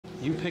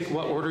You pick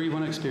what order you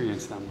want to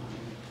experience them.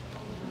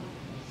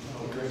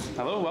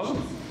 Hello,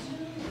 welcome.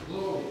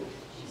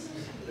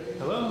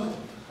 Hello.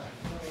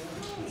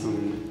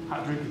 Some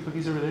hot drink and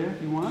cookies over there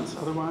if you want.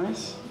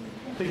 Otherwise,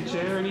 take a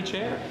chair, any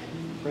chair.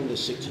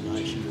 Brenda's sick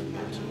tonight. She won't be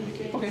able to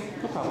make it. Okay,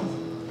 no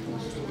problem.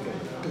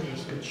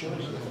 Good choice.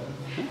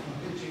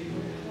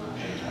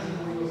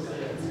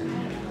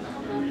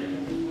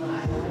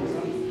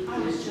 I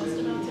was just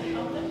about to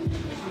help them.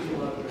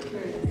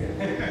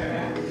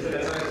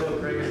 That's what I told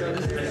Craig.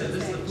 This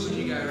is the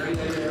Fuji guy right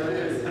there.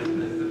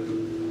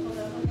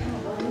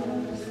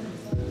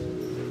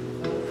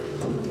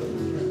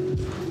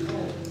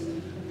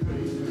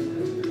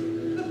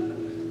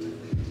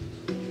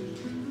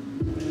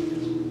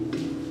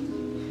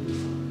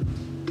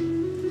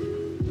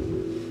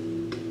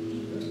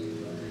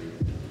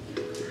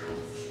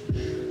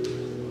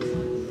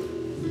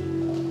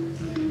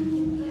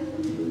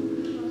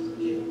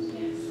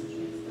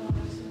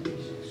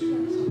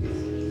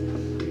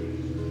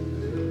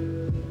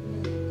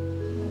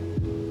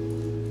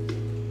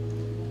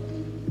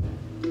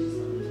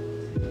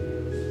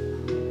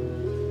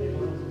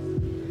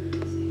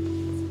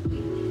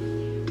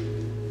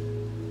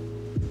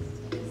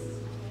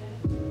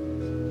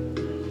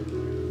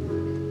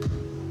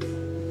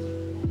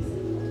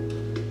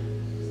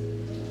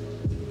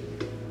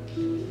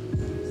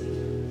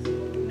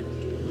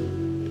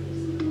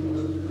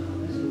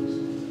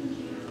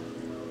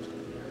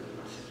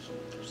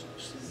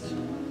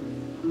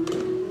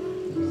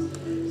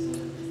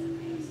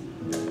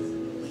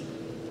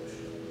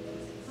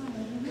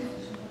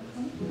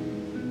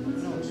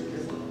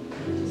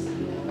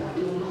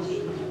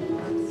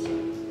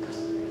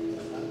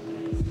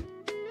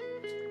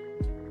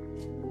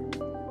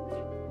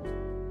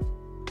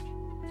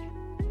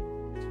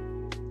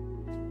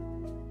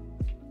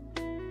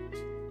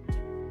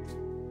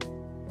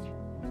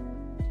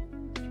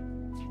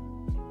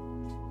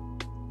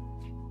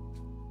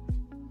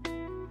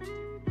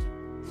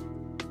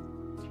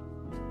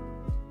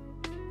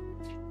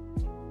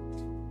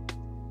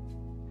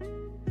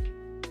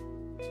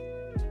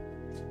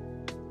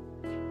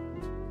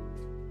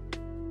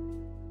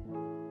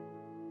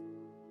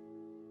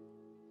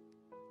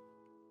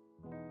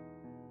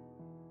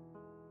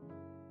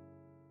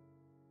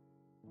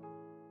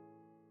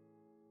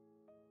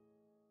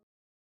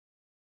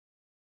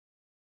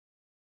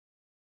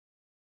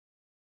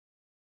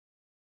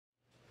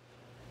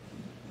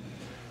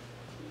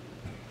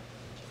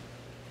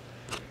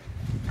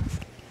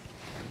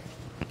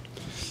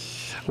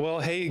 Well,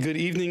 hey, good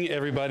evening,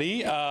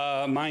 everybody.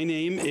 My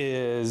name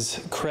is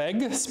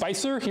Craig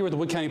Spicer here with the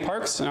Wood County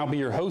Parks, and I'll be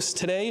your host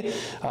today.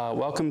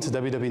 Welcome to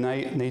WW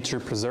Night Nature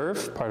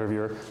Preserve, part of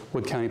your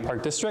Wood County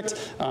Park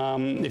District.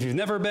 If you've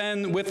never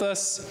been with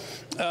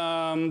us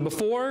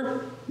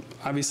before,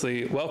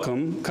 obviously,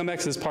 welcome. Come back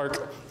to this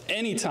park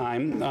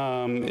anytime.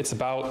 It's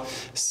about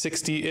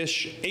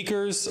 60-ish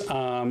acres.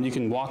 You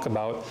can walk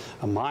about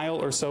a mile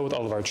or so with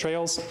all of our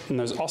trails. And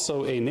there's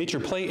also a nature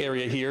play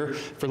area here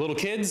for little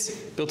kids.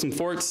 Build some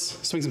forts,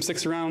 swing some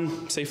sticks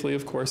around, safely,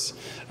 of course,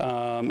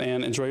 and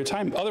enjoy your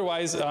time.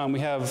 Otherwise, we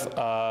have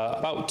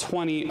about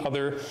 20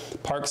 other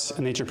parks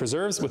and nature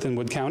preserves within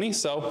Wood County,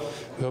 so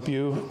we hope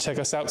you check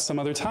us out some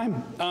other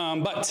time.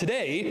 But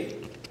today,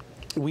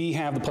 we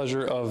have the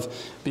pleasure of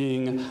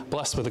being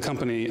blessed with the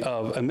company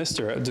of a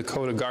Mr.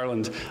 Dakota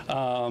Garland.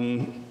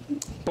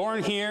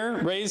 Born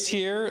here, raised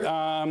here,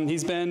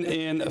 he's been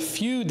in a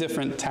few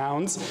different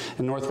towns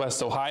in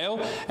Northwest Ohio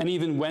and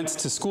even went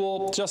to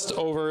school just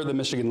over the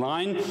Michigan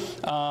line.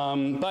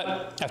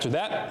 But after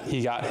that,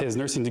 he got his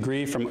nursing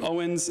degree from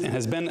Owens and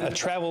has been a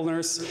travel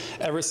nurse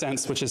ever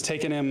since, which has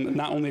taken him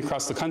not only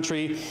across the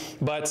country,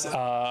 but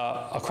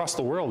across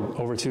the world,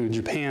 over to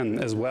Japan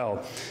as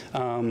well.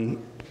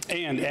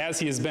 And as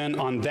he has been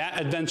on that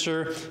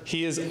adventure,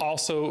 he has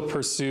also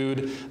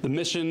pursued the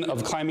mission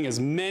of climbing as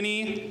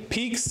many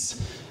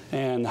peaks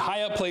and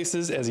high up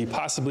places as he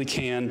possibly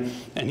can.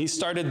 And he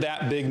started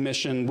that big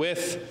mission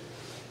with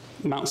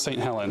Mount Saint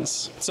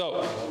Helens.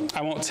 So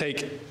I won't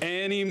take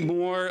any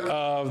more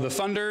of the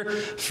thunder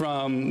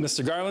from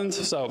Mr. Garland.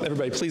 So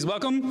everybody please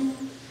welcome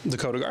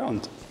Dakota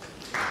Garland.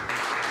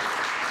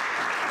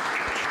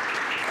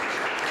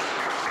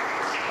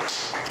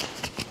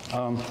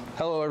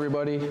 Hello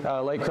everybody.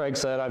 Like Craig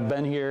said, I've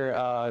been here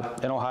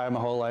in Ohio my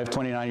whole life,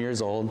 29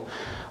 years old.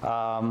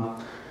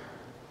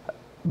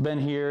 Been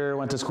here,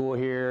 went to school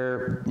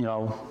here, you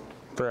know,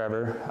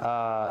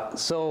 forever.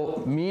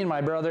 So me and my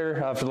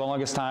brother, for the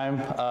longest time,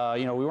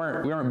 you know, we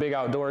weren't big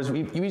outdoors.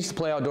 We used to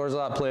play outdoors a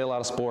lot, play a lot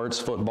of sports,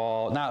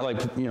 football, not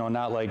like, you know,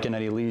 not like in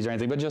any leagues or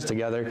anything, but just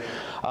together.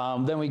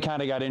 Then we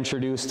kind of got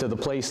introduced to the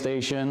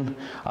PlayStation,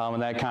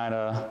 and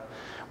that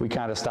we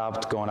kind of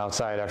stopped going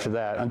outside after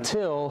that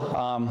until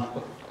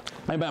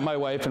I met my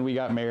wife and we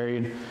got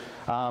married.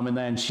 And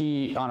then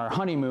on our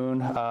honeymoon,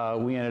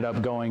 we ended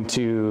up going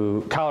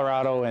to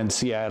Colorado and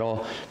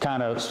Seattle,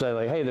 kind of say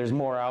like, hey, there's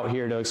more out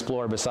here to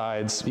explore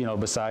besides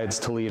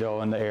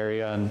Toledo and the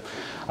area.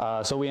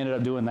 And so we ended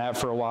up doing that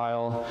for a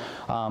while.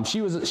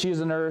 She's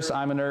a nurse,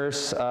 I'm a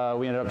nurse.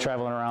 We ended up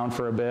traveling around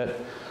for a bit.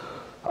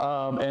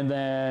 And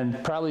then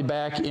probably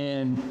back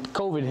in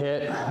COVID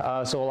hit,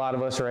 so a lot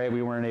of us, right,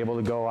 we weren't able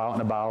to go out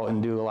and about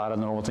and do a lot of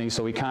normal things,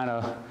 so we kind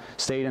of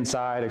stayed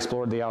inside,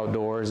 explored the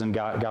outdoors, and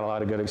got a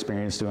lot of good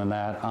experience doing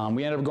that.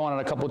 We ended up going on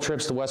a couple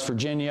trips to West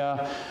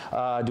Virginia,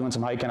 doing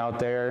some hiking out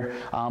there,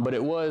 but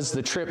it was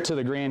the trip to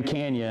the Grand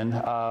Canyon.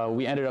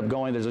 We ended up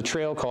going, there's a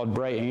trail called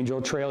Bright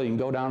Angel Trail. You can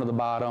go down to the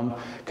bottom,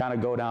 kind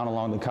of go down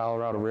along the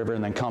Colorado River,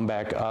 and then come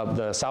back up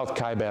the South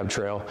Kaibab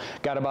Trail.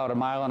 Got about 1.5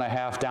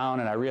 miles down,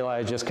 and I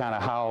realized just kind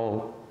of how,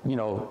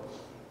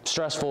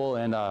 stressful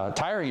and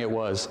tiring it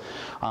was.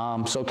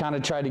 So kind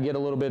of tried to get a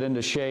little bit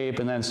into shape,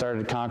 and then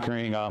started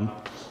conquering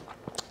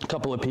a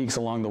couple of peaks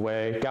along the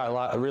way.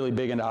 Got really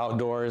big into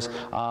outdoors.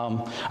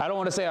 I don't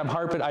want to say I'm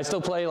harping. I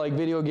still play like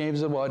video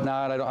games and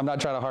whatnot. I'm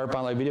not trying to harp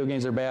on like video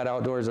games are bad,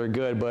 outdoors are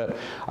good, but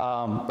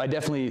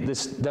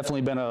this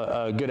definitely been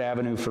a good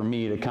avenue for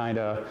me to kind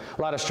of,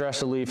 a lot of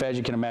stress relief, as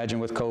you can imagine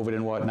with COVID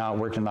and whatnot,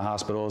 working in the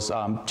hospitals.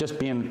 Just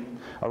being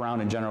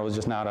around in general was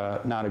just not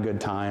a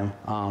good time.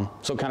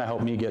 So kind of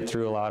helped me get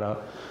through a lot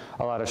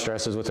of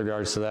stresses with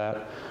regards to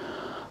that.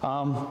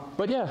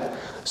 But yeah,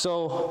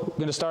 so I'm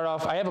going to start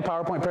off. I have a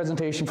PowerPoint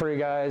presentation for you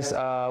guys.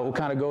 We'll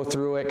kind of go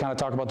through it, kind of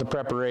talk about the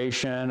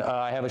preparation.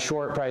 I have a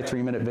short, probably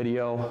 3-minute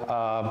video,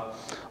 a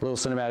little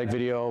cinematic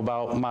video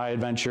about my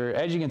adventure.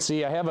 As you can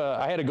see, I had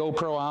a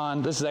GoPro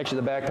on. This is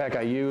actually the backpack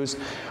I used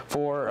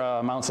for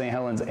Mount Saint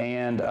Helens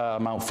and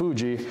Mount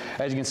Fuji.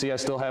 As you can see, I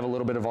still have a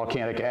little bit of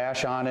volcanic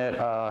ash on it.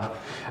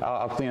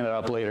 I'll clean it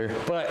up later.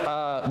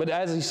 But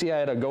as you see, I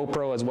had a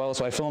GoPro as well,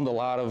 so I filmed a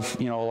lot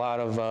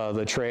of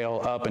the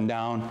trail up and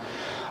down.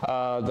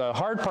 The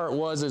hard part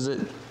was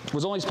it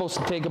was only supposed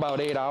to take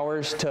about 8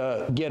 hours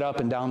to get up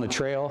and down the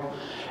trail.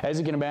 As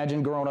you can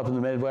imagine, growing up in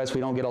the Midwest,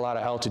 we don't get a lot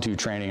of altitude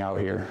training out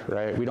here,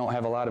 right? We don't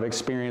have a lot of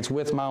experience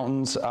with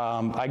mountains.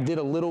 I did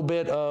a little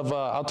bit of,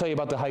 I'll tell you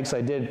about the hikes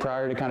I did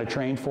prior to kind of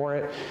train for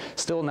it.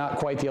 Still not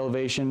quite the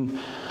elevation.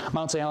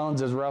 Mount Saint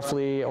Helens is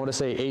roughly, I want to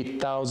say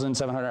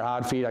 8,700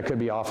 odd feet. I could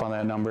be off on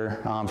that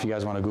number if you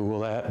guys want to Google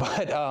that.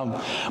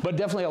 But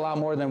definitely a lot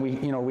more than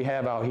we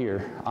have out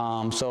here.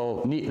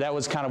 So that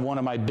was kind of one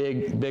of my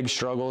big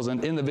struggles.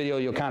 And in the video,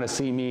 you'll kind of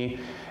see me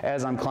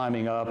as I'm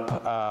climbing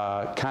up,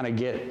 kind of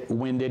get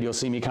winded. You'll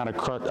see me kind of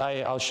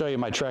I'll show you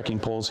my trekking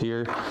poles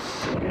here.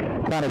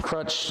 Kind of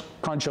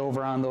crunch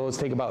over on those,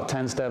 take about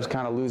 10 steps,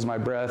 kind of lose my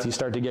breath. You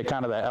start to get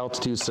kind of that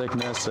altitude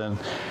sickness, and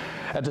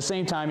at the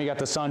same time, you got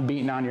the sun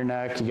beating on your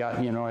neck. You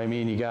got, you know what I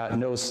mean? You got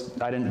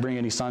I didn't bring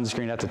any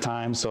sunscreen at the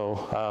time,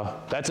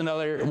 so that's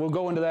another, we'll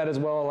go into that as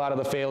well, a lot of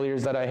the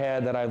failures that I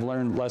had that I've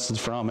learned lessons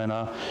from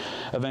and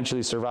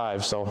eventually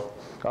survived. So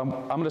I'm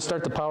going to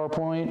start the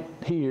PowerPoint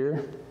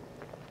here.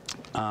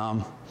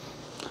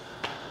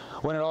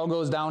 When it all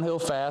goes downhill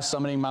fast,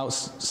 summiting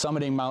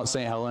Mount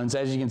Saint Helens.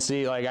 As you can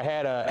see, like I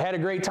had a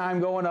great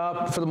time going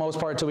up for the most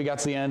part till we got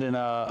to the end, and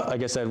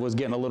like I said, was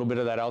getting a little bit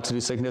of that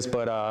altitude sickness,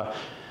 but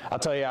I'll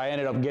tell you, I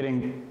ended up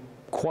getting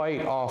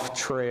quite off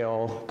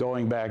trail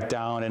going back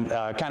down and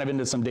kind of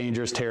into some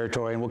dangerous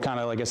territory, and we'll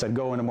kind of, like I said,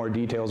 go into more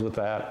details with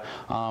that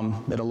in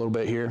a little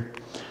bit here.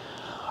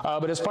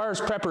 But as far as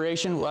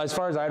preparation, as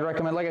far as I'd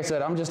recommend, like I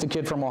said, I'm just a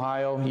kid from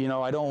Ohio. You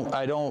know, I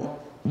don't.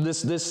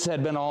 This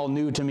had been all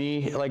new to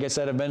me. Like I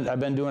said, I've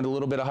been doing a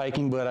little bit of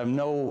hiking, but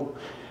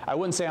I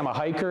wouldn't say I'm a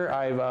hiker.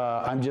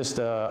 I'm just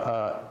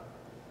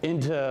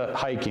into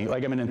hiking.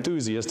 Like I'm an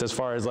enthusiast as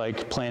far as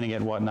like planning it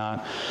and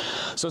whatnot.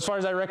 So as far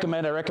as I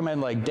recommend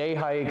like day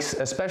hikes,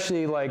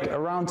 especially like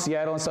around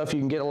Seattle and stuff.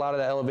 You can get a lot of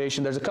that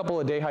elevation. There's a couple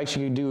of day hikes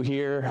you can do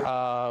here.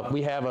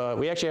 We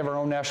actually have our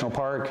own national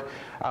park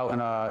out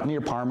in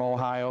near Parma,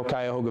 Ohio,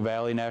 Cuyahoga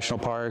Valley National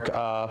Park.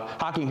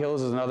 Hocking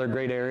Hills is another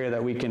great area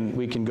that we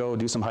can go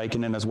do some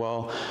hiking in as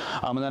well.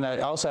 And then I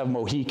also have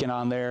Mohican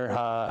on there.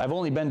 I've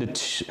only been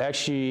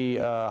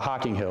to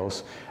Hocking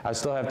Hills. I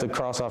still have to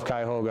cross off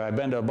Cuyahoga. I've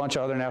been to a bunch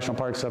of other national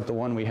parks except the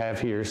one we have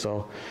here,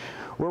 so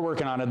we're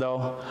working on it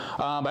though.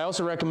 I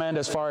also recommend,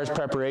 as far as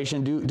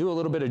preparation, do a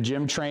little bit of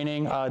gym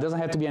training. It doesn't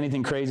have to be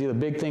anything crazy. The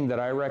big thing that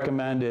I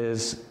recommend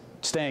is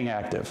staying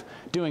active,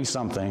 doing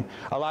something.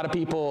 A lot of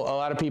people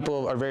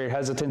are very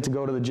hesitant to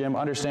go to the gym,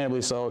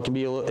 understandably so.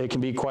 It can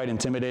be quite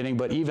intimidating,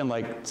 but even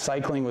like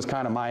cycling was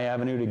kind of my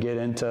avenue to get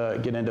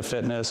into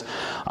fitness.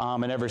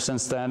 And ever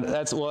since then,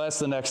 that's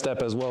the next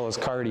step as well as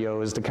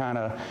cardio, is to kind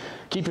of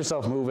keep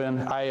yourself moving.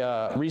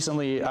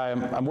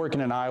 I'm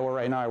working in Iowa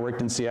right now. I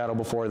worked in Seattle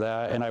before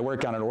that, and I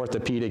work on an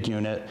orthopedic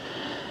unit.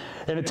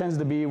 And it tends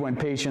to be when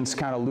patients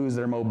kind of lose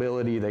their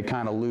mobility, they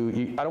kind of lose,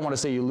 I don't want to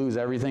say you lose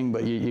everything,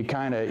 but you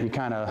kind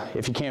of,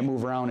 if you can't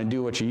move around and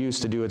do what you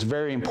used to do, it's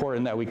very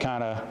important that we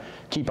kind of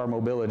keep our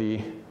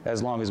mobility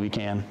as long as we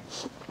can.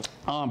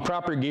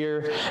 Proper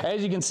gear.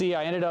 As you can see,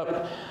 I ended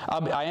up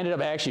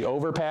actually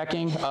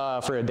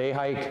overpacking for a day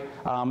hike.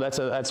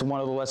 That's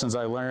one of the lessons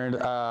I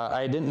learned.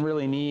 I didn't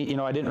really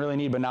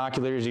need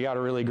binoculars. You got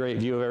a really great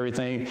view of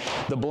everything.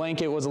 The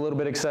blanket was a little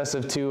bit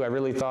excessive too. I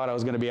really thought I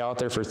was going to be out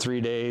there for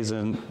 3 days,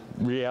 and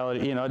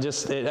reality,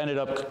 it ended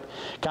up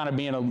kind of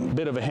being a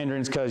bit of a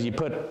hindrance because you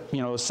put, a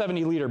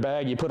 70-liter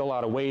bag, you put a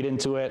lot of weight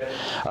into it.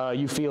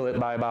 You feel it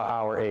by about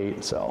hour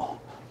 8. So.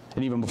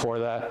 And even before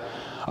that.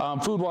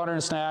 Food, water,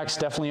 and snacks,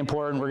 definitely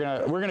important.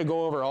 We're gonna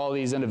go over all of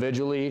these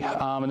individually.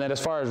 And then as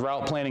far as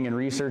route planning and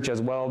research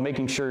as well,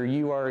 making sure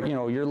you are,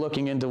 you're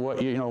looking into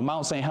what,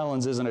 Mount St.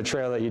 Helens isn't a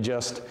trail that you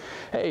just,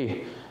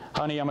 hey,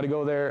 honey, I'm gonna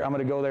go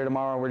there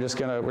tomorrow, we're just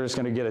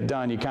gonna get it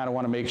done. You kind of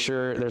want to make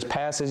sure there's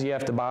passes you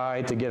have to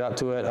buy to get up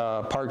to it,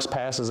 parks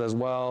passes as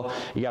well.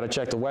 You got to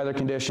check the weather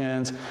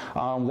conditions.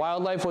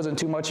 Wildlife wasn't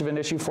too much of an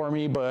issue for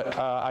me, but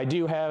I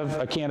do have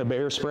a can of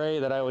bear spray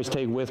that I always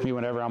take with me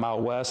whenever I'm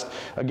out west.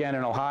 Again,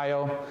 in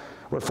Ohio,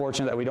 we're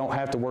fortunate that we don't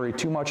have to worry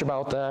too much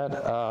about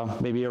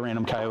that. Maybe a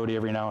random coyote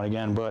every now and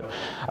again, but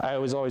I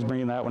was always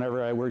bringing that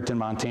whenever I worked in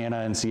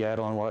Montana and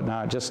Seattle and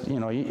whatnot. Just, you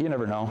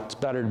never know. It's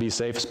better to be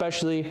safe,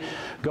 especially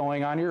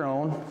going on your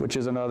own, which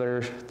is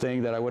another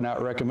thing that I would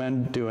not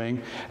recommend doing.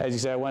 As you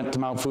said, I went to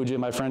Mount Fuji with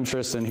my friend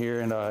Tristan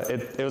here, and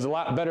it was a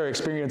lot better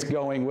experience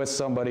going with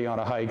somebody on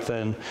a hike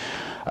than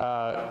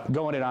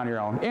going it on your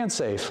own, and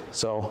safe.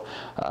 So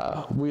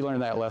we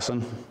learned that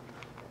lesson.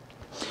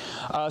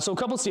 So a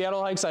couple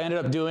Seattle hikes I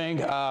ended up doing.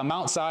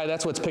 Mount Si,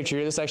 that's what's pictured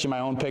here. This is actually my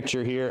own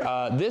picture here.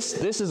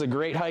 This is a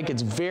great hike.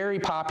 It's very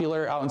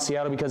popular out in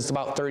Seattle because it's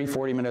about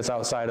 30-40 minutes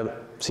outside of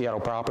Seattle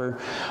proper.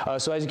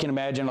 So as you can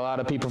imagine, a lot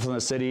of people from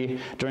the city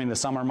during the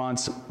summer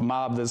months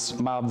mob this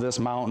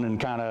mountain, and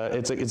kind of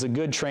it's a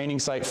good training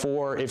site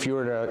for if you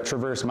were to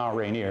traverse Mount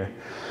Rainier.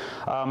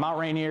 Mount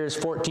Rainier is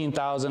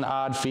 14,000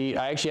 odd feet.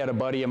 I actually had a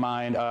buddy of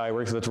mine, I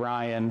worked with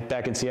Ryan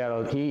back in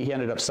Seattle. He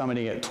ended up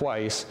summiting it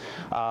twice.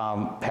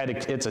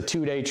 It's a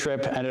 2-day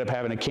trip, ended up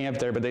having a camp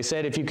there, but they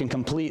said if you can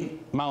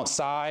complete Mount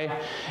Si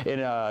in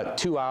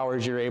 2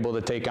 hours, you're able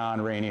to take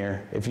on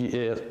Rainier.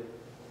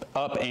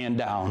 Up and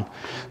down.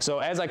 So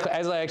as I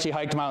actually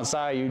hiked Mount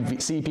Si,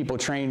 you'd see people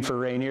train for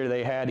Rainier.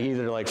 They had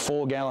either like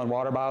full gallon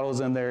water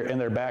bottles in their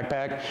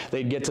backpack.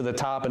 They'd get to the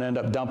top and end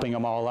up dumping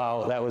them all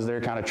out. That was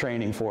their kind of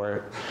training for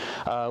it,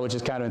 which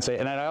is kind of insane.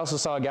 And then I also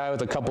saw a guy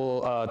with a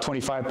couple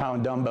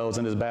 25-pound dumbbells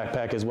in his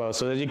backpack as well.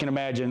 So as you can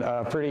imagine,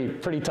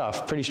 pretty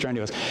tough, pretty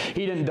strenuous.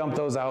 He didn't dump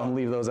those out and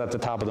leave those at the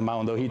top of the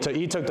mountain, though.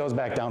 He took those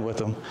back down with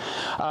him.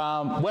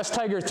 West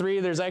Tiger 3,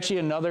 there's actually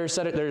another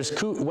set. There's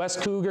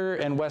West Cougar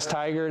and West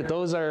Tiger.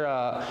 Those are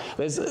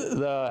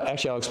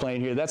actually I'll explain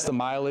here. That's the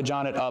mileage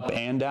on it up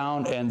and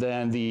down, and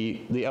then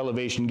the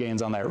elevation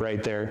gains on that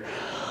right there.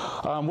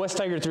 West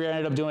Tiger 3 I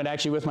ended up doing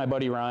actually with my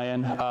buddy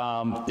Ryan.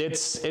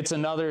 It's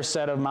another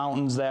set of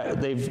mountains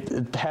that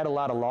they've had a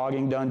lot of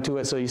logging done to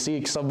it, so you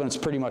see some of it's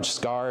pretty much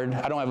scarred.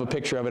 I don't have a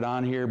picture of it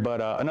on here,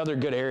 but another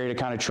good area to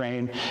kind of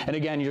train. And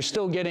again,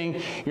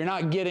 you're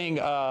not getting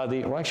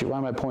well, actually, why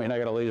am I pointing? I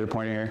got a laser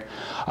pointer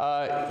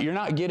here. You're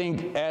not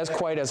getting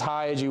quite as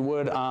high as you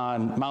would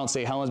on Mount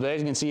Saint Helens, but as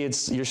you can see,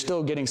 you're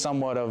still getting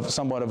somewhat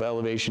of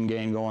elevation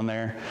gain going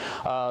there.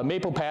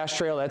 Maple Pass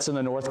Trail, that's in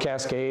the North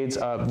Cascades.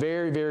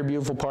 Very, very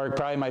beautiful park.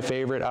 Probably my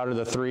favorite out of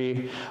the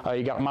 3.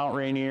 You got Mount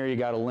Rainier, you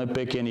got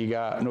Olympic, and you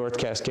got North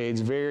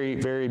Cascades. Very,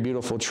 very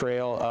beautiful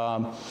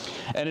trail.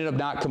 Ended up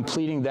not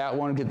completing that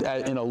one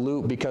in a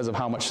loop because of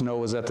how much snow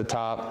was at the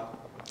top.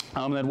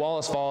 Then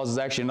Wallace Falls is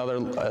actually another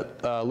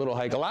little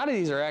hike. A lot of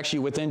these are actually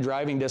within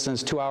driving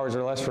distance, 2 hours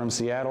or less from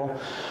Seattle.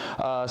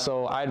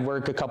 So I'd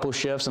work a couple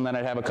shifts, and then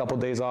I'd have a couple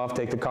days off,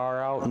 take the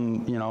car out,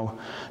 and do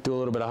a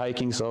little bit of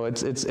hiking. So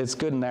it's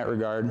good in that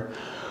regard.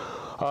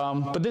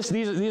 But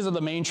these are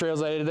the main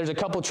trails I did. There's a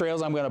couple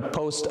trails I'm going to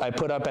post. I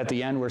put up at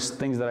the end were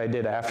things that I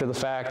did after the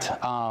fact.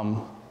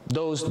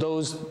 Those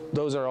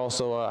are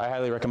also I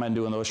highly recommend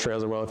doing those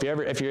trails as well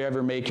if you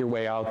ever make your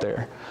way out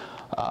there.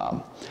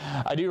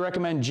 I do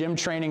recommend gym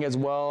training as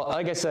well.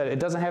 Like I said, it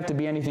doesn't have to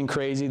be anything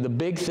crazy. The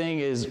big thing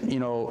is,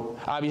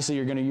 obviously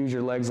you're going to use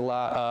your legs a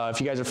lot.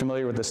 If you guys are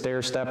familiar with the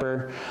stair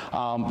stepper,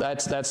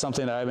 that's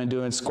something that I've been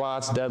doing.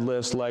 Squats,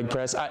 deadlifts, leg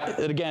press.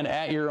 Again,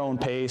 at your own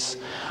pace.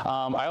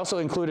 I also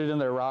included in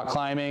there rock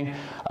climbing.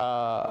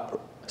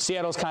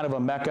 Seattle's kind of a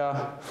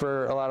mecca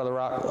for a lot of the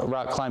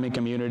rock climbing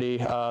community.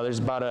 I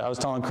was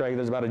telling Craig,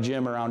 there's about a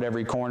gym around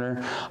every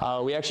corner.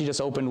 We actually just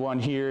opened one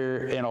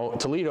here in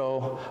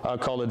Toledo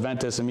called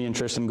Adventus, and me and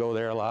Tristan go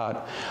there a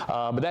lot.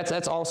 But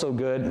that's also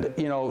good.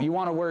 You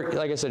want to work,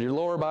 like I said, your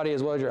lower body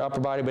as well as your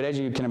upper body, but as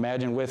you can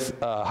imagine with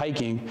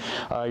hiking,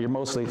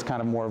 it's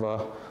kind of more of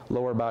a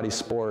lower body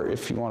sport,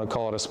 if you want to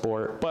call it a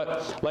sport.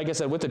 But like I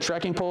said, with the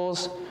trekking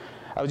poles,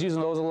 I was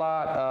using those a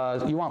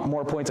lot. You want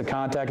more points of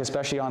contact,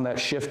 especially on that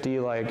shifty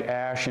like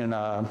ash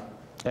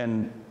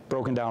and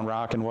broken down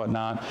rock and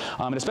whatnot,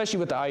 and especially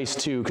with the ice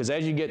too, because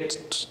as you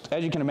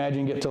can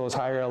imagine, get to those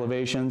higher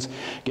elevations,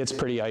 it gets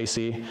pretty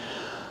icy.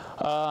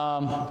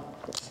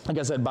 like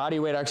I said, body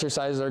weight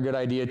exercises are a good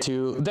idea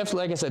too. Definitely,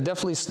 like I said,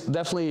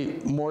 definitely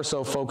more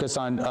so focus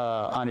on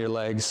your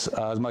legs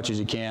as much as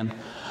you can.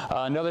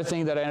 Another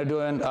thing that I end up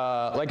doing,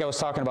 like I was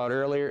talking about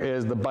earlier,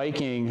 is the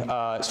biking.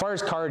 As far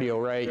as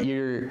cardio, right?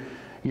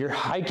 Your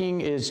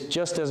hiking is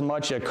just as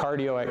much a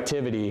cardio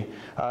activity,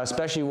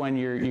 especially when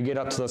you get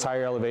up to those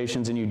higher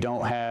elevations and you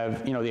don't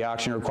have, the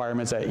oxygen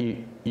requirements that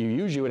you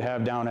usually would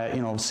have down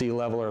at, sea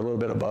level or a little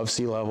bit above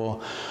sea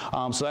level.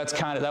 So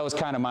that was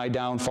kind of my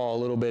downfall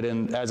a little bit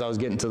as I was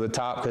getting to the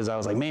top, because I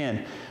was like,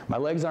 man, my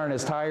legs aren't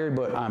as tired,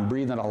 but I'm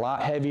breathing a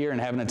lot heavier and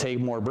having to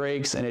take more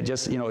breaks, and it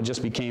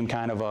just became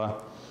kind of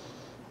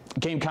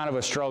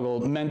a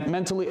struggle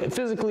mentally,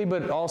 physically,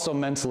 but also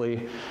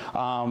mentally,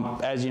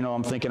 as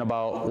I'm thinking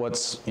about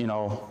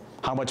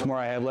how much more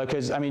I have left.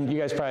 Because, you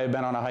guys probably have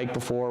been on a hike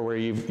before where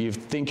you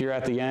think you're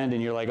at the end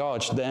and you're like, oh,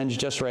 the end's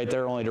just right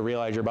there, only to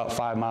realize you're about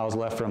 5 miles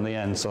left from the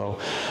end. So,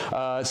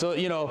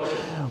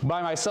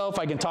 by myself,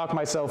 I can talk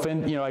myself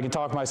in,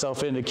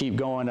 to keep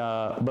going.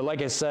 But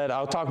like I said,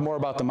 I'll talk more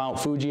about the Mount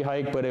Fuji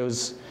hike, but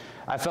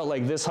I felt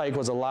like this hike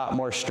was a lot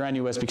more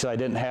strenuous because I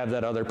didn't have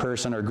that other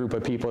person or group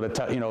of people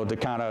to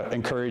kind of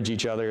encourage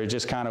each other. It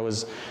just kind of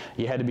was,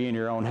 you had to be in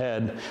your own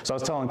head. So I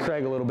was telling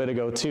Craig a little bit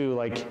ago too,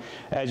 like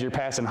as you're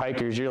passing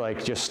hikers, you're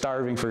like just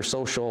starving for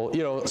social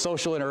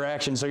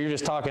interaction. So you're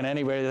just talking to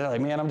anybody. They're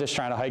like, man, I'm just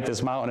trying to hike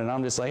this mountain, and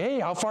I'm just like, hey,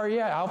 how far are you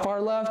at? How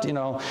far left?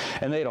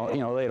 And they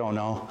don't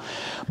know.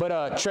 But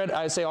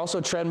I'd say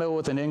also treadmill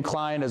with an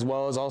incline as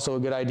well is also a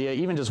good idea.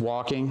 Even just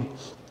walking,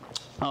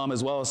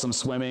 as well as some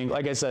swimming.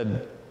 Like I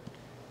said,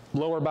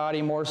 lower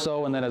body more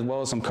so, and then as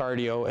well as some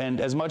cardio, and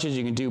as much as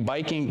you can do.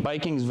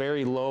 Biking's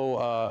very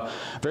low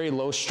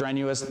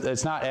strenuous.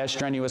 It's not as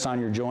strenuous on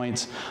your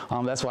joints.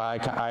 That's why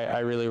I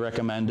really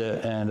recommend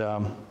it. And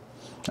I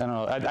don't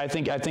know. I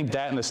think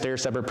that and the stair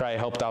stepper probably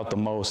helped out the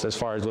most as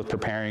far as with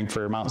preparing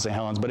for Mount Saint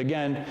Helens. But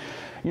again,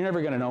 you're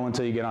never going to know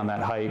until you get on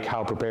that hike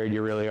how prepared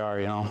you really are,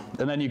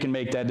 And then you can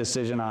make that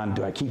decision on,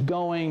 do I keep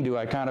going? Do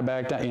I kind of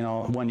back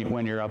down?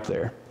 When you're up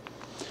there.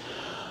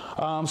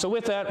 So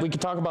with that, we'll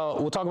talk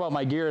about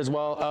my gear as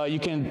well.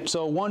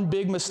 So one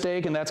big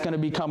mistake, and that's going to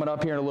be coming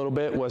up here in a little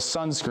bit, was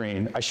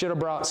sunscreen. I should have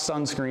brought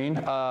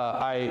sunscreen.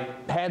 I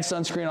had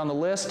sunscreen on the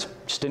list,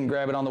 just didn't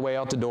grab it on the way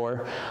out the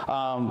door.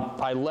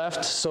 I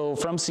left, so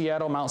from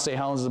Seattle, Mount Saint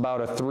Helens is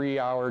about a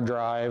 3-hour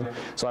drive.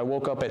 So I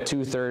woke up at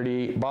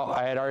 2:30.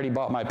 I had already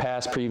bought my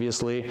pass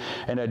previously,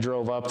 and I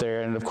drove up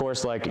there. And of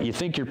course, like, you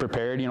think you're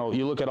prepared.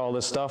 You look at all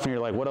this stuff, and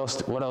you're like, what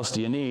else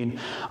do you need?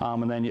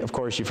 And then, of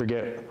course, you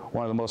forget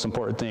one of the most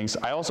important things.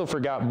 I also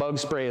forgot bug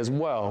spray as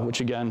well, which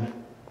again,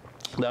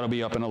 that'll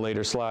be up in a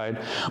later slide.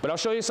 But I'll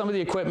show you some of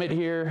the equipment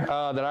here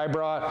that I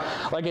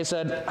brought. Like I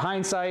said,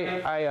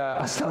 hindsight,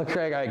 I was telling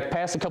Craig, I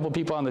passed a couple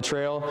people on the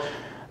trail.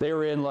 They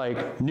were in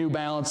like New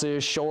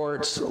Balances,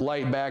 shorts,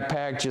 light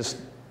backpack,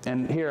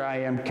 and here I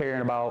am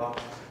carrying about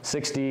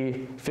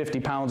 50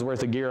 pounds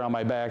worth of gear on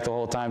my back the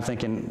whole time,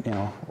 thinking,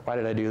 why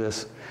did I do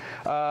this?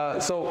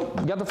 So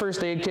got the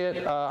first aid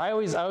kit. I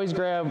always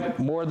grab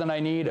more than I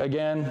need.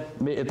 Again,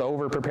 the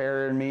over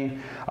preparer in me.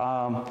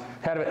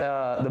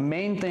 The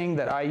main thing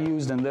that I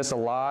used in this a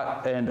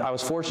lot, and I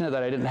was fortunate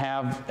that I didn't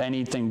have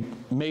anything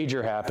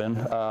major happen,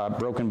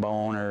 broken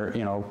bone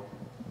or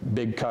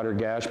big cut or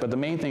gash, but the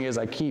main thing is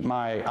I keep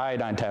my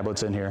iodine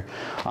tablets in here.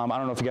 I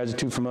don't know if you guys are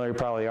too familiar,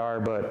 probably are,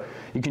 but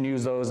you can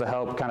use those to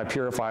help kind of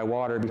purify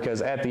water,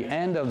 because at the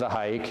end of the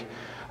hike,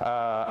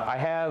 I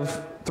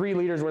have 3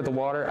 liters worth of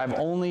water. I've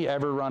only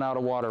ever run out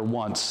of water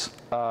once,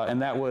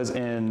 and that was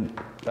in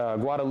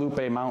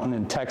Guadalupe Mountain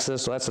in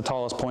Texas, so that's the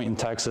tallest point in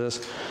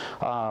Texas.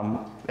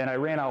 And I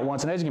ran out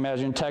once, and as you can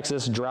imagine,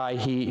 Texas, dry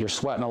heat, you're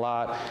sweating a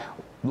lot.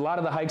 A lot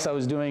of the hikes I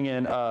was doing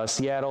in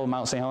Seattle,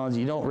 Mount Saint Helens,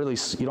 you don't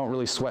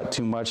really sweat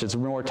too much. It's a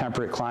more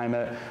temperate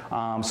climate.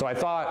 So I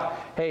thought,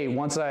 hey,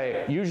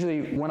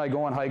 usually when I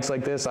go on hikes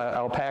like this,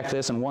 I'll pack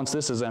this, and once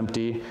this is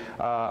empty,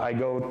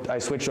 I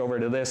switch over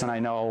to this, and I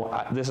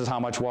know this is how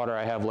much water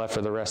I have left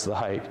for the rest of the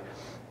hike.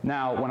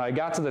 Now, when I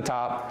got to the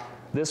top,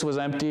 this was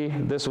empty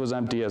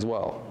as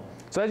well.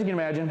 So as you can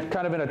imagine,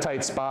 kind of in a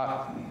tight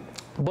spot.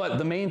 But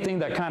the main thing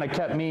that kind of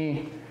kept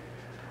me,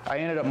 I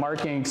ended up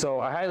marking, so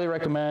I highly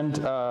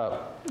recommend,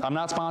 I'm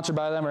not sponsored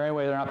by them or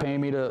anyway, they're not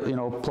paying me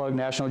to plug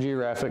National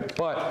Geographic,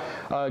 but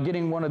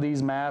getting one of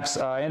these maps,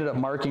 I ended up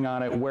marking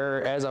on it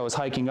where, as I was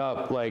hiking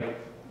up, like,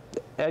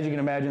 as you can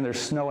imagine,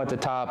 there's snow at the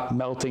top,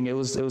 melting. It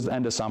was the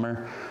end of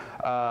summer.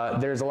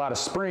 There's a lot of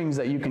springs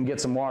that you can get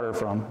some water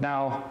from.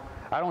 Now,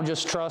 I don't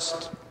just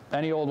trust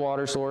any old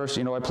water source,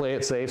 I play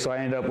it safe, so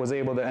I was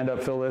able to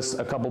fill this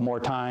a couple more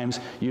times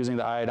using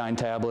the iodine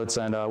tablets,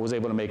 and was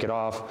able to make it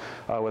off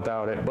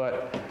without it.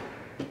 But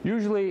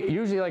usually,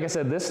 like I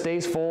said, this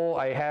stays full.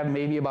 I have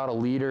maybe about a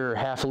liter or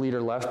half a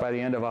liter left by the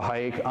end of a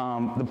hike.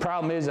 The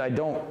problem is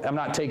I'm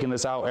not taking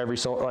this out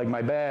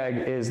my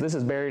bag this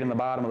is buried in the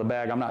bottom of the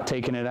bag. I'm not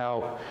taking it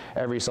out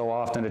every so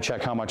often to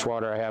check how much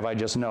water I have. I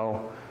just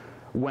know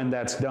when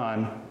that's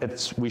done,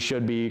 we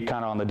should be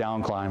kind of on the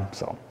down climb.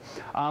 So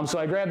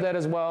I grabbed that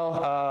as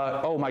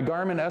well. My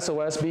Garmin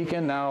SOS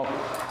beacon. Now,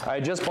 I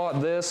just bought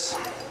this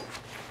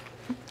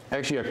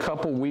actually a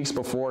couple weeks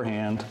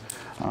beforehand.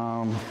 I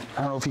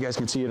don't know if you guys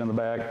can see it in the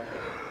back.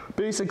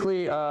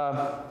 Basically,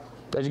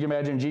 as you can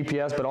imagine,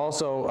 GPS, but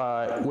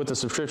also with the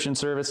subscription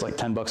service, like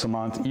 $10 a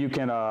month, you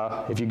can,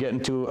 if you get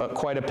into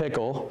quite a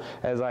pickle,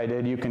 as I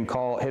did, you can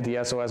hit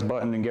the SOS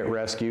button and get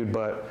rescued.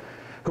 But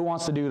who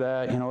wants to do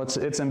that? You know, it's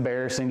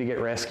embarrassing to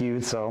get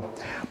rescued. So,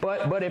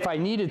 but if I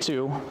needed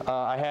to,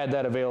 I had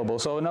that available.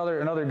 So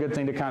another good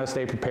thing to kind of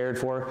stay prepared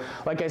for.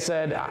 Like I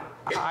said,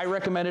 I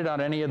recommend it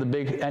on any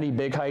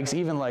big hikes,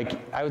 even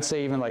I would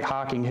say even like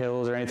Hocking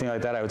Hills or anything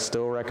like that. I would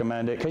still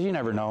recommend it because you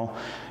never know.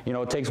 You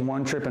know, it takes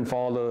one trip and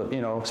fall to,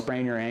 you know,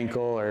 sprain your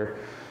ankle or.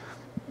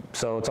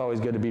 So it's always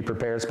good to be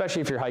prepared,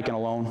 especially if you're hiking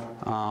alone.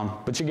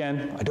 But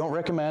again, I don't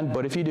recommend,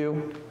 but if you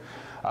do.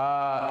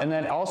 And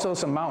then also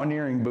some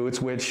mountaineering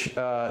boots, which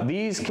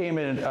these came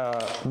in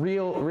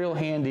real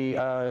handy.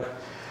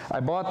 I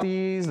bought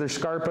these. They're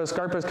Scarpa.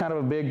 Scarpa is kind of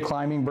a big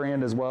climbing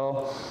brand as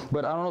well.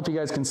 But I don't know if you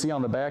guys can see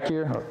on the back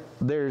here.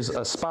 There's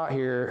a spot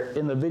here.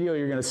 In the video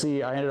you're going to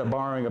see I ended up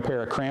borrowing a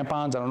pair of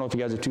crampons. I don't know if you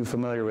guys are too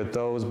familiar with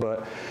those,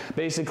 but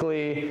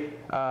basically,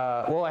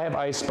 well, I have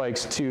ice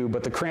spikes too,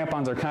 but the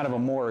crampons are kind of a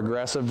more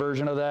aggressive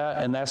version of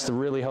that, and that's to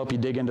really help you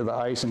dig into the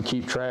ice and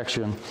keep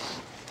traction.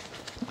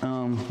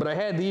 But I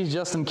had these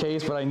just in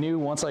case, but I knew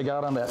once I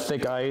got on that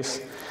thick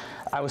ice,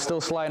 I was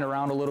still sliding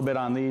around a little bit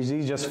on these.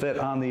 These just fit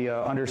on the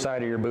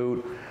underside of your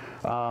boot.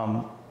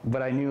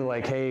 But I knew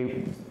like,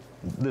 hey,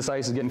 this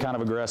ice is getting kind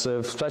of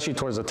aggressive, especially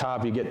towards the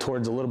top. You get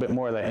towards a little bit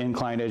more of that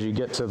incline as you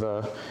get to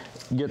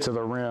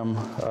the rim.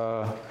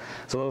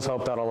 So those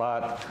helped out a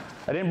lot.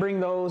 I didn't bring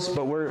those,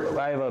 but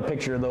I have a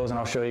picture of those and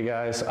I'll show you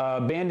guys.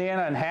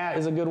 Bandana and hat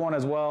is a good one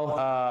as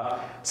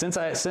well. Since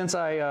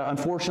I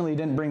unfortunately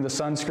didn't bring the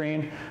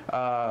sunscreen,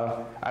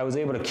 I was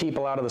able to keep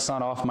a lot of the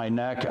sun off my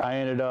neck. I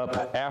ended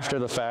up, after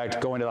the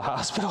fact, going to the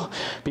hospital.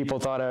 People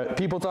thought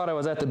I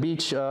was at the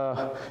beach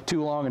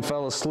too long and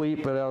fell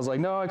asleep, but I was like,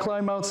 no, I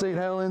climbed Mount Saint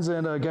Helens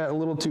and got a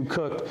little too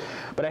cooked.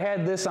 But I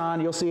had this on,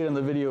 you'll see it in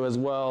the video as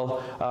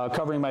well,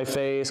 covering my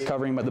face,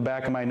 covering the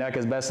back of my neck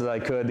as best as I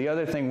could. The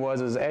other thing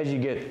was, as you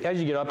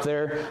get up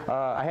there,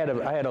 I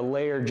had a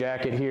layer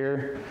jacket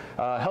here,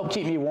 helped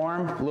keep me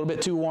warm, a little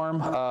bit too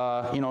warm.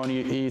 You know, and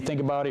you think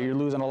about it, you're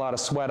losing a lot of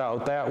sweat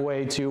out that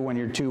way too when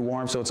you're too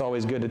warm. So it's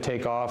always good to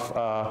take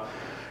off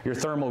your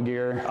thermal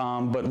gear.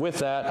 But with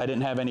that, I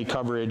didn't have any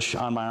coverage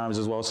on my arms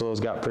as well, so those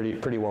got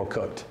pretty well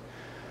cooked.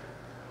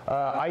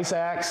 Ice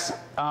axe,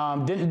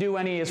 didn't do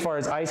any as far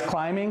as ice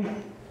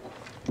climbing.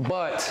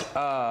 But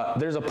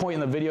there's a point in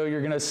the video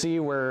you're going to see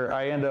where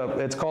I end up,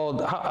 it's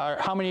called,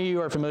 how many of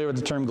you are familiar with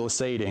the term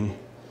glissading?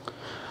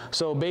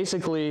 So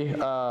basically,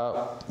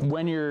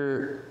 when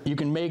you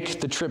can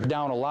make the trip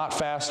down a lot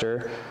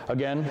faster.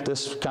 Again,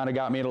 this kind of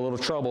got me in a little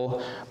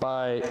trouble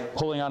by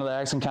holding onto the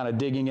axe and kind of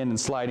digging in and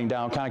sliding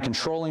down, kind of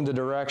controlling the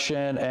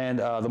direction and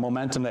the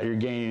momentum that you're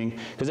gaining.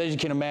 Because as you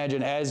can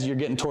imagine, as you're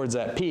getting towards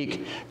that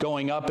peak,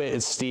 going up it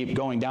is steep,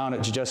 going down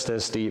it's just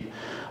as steep.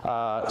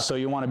 So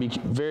you want to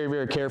be very,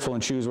 very careful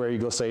and choose where you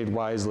glissade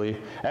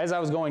wisely. As I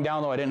was going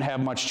down, though, I didn't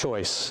have much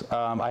choice.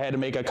 I had to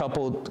make a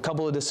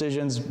couple of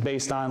decisions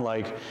based on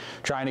like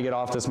trying to get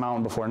off this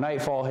mountain before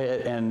nightfall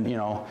hit, and you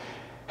know,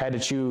 had to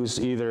choose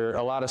either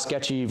a lot of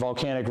sketchy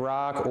volcanic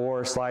rock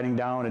or sliding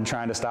down and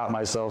trying to stop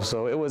myself.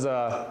 So it was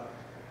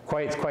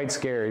quite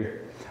scary.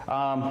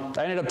 I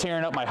ended up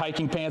tearing up my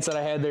hiking pants that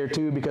I had there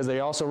too, because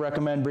they also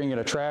recommend bringing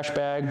a trash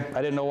bag.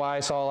 I didn't know why I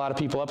saw a lot of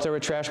people up there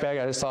with trash bag.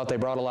 I just thought they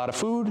brought a lot of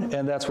food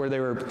and that's where they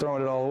were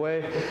throwing it all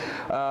away.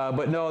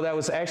 But no, that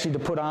was actually to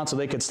put on so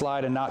they could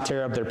slide and not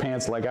tear up their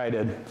pants like I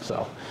did.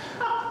 So.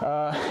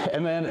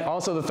 And then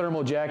also the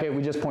thermal jacket,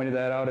 we just pointed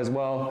that out as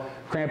well.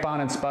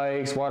 Crampon and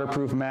spikes,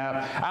 waterproof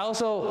map.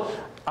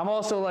 I'm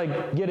also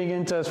like getting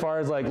into as far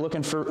as like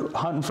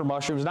hunting for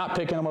mushrooms, not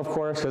picking them of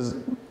course, because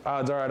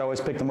odds are I'd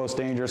always pick the most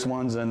dangerous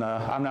ones, and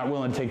I'm not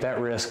willing to take that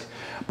risk.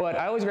 But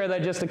I always grab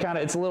that just to kind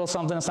of, it's a little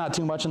something, it's not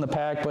too much in the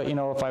pack, but you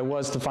know, if I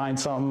was to find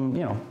something,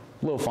 you know,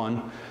 a little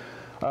fun.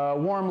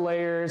 Warm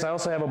layers, I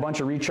also have a bunch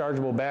of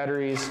rechargeable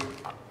batteries,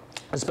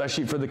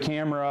 especially for the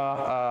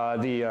camera,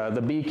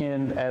 the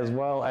beacon, as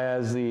well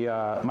as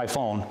my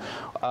phone.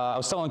 I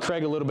was telling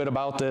Craig a little bit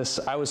about this.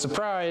 I was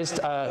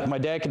surprised, my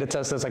dad could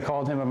attest this, I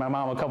called him and my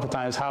mom a couple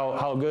times,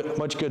 how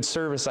much good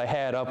service I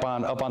had up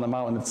on the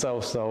mountain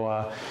itself.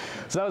 So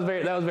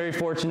that was very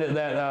fortunate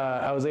that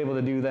I was able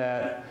to do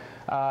that.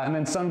 And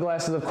then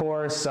sunglasses, of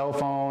course, cell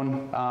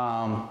phone.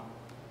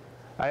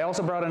 I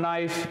also brought a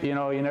knife, you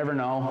know, you never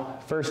know.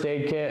 First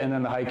aid kit, and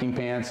then the hiking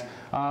pants.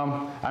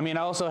 I mean,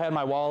 I also had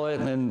my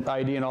wallet and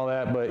ID and all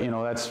that, but you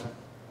know,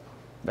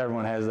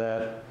 everyone has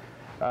that.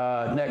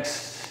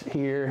 Next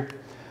here.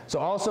 So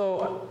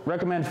also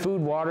recommend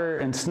food, water,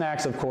 and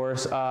snacks, of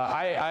course.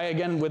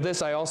 Again, with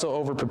this, I also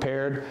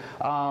over-prepared.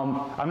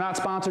 I'm not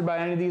sponsored by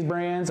any of these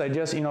brands. I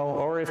just, you know,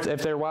 or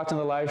if they're watching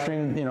the live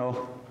stream, you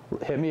know,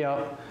 hit me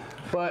up.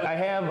 But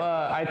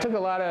I took a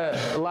lot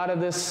of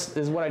this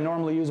is what I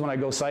normally use when I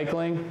go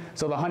cycling.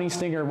 So the honey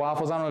stinger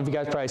waffles, I don't know if you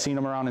guys probably seen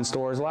them around in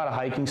stores. A lot of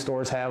hiking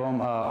stores have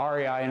them.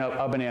 REI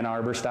up in Ann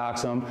Arbor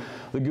stocks them.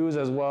 The Goose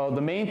as well.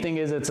 The main thing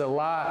is it's a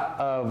lot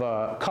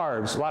of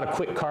carbs, a lot of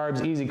quick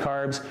carbs, easy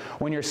carbs.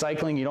 When you're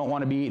cycling, you don't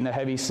want to be eating a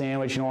heavy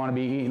sandwich. You don't want to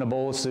be eating a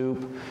bowl of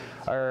soup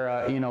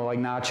or like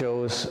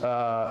nachos,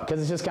 because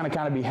it's just going to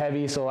kind of be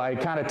heavy. So I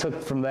kind of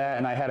took from that,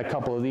 and I had a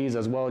couple of these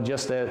as well,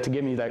 just to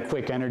give me that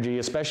quick energy,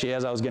 especially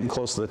as I was getting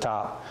close to the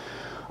top.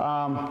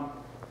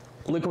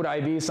 Liquid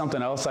IV is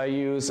something else I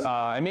use.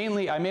 I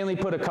mainly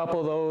put a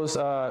couple of those,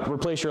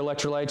 replace your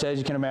electrolytes, as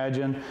you can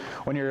imagine.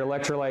 When your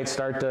electrolytes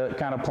start to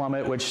kind of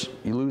plummet, which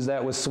you lose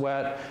that with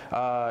sweat,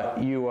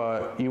 you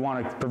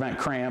want to prevent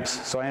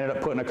cramps. So I ended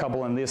up putting a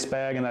couple in this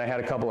bag, and then I had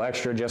a couple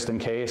extra just in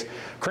case.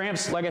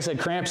 Cramps, like I said,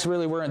 cramps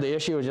really weren't the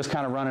issue. It was just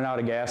kind of running out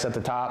of gas at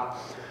the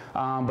top.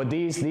 But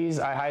these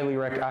I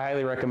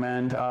highly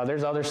recommend.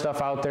 There's other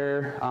stuff out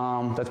there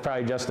that's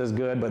probably just as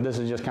good, but this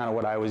is just kind of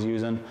what I was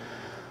using.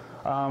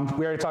 We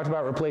already talked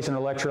about replacing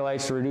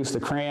electrolytes to reduce the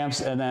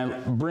cramps, and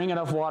then bring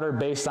enough water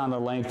based on the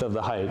length of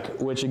the hike,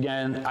 which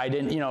again, I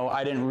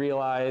didn't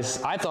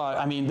realize. I thought,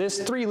 I mean,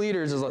 this 3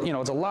 liters is,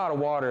 it's a lot of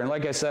water. And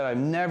like I said, I've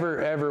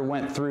never ever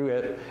went through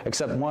it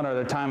except one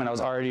other time, and I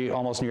was already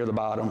almost near the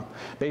bottom.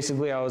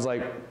 Basically, I was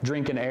like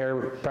drinking air,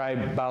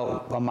 probably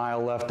about a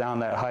mile left down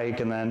that hike,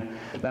 and then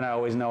I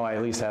always know I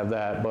at least have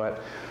that.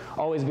 But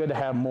always good to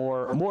have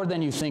more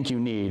than you think you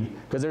need,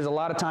 because there's a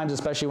lot of times,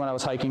 especially when I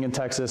was hiking in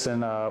Texas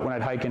and when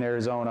I'd hike in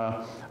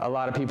Arizona, a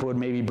lot of people would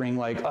maybe bring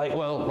like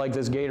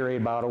this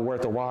Gatorade bottle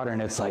worth of water,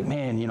 and it's like,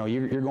 man,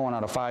 you're going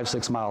on a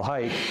 5-6 mile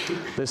hike.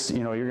 This,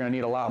 you're going to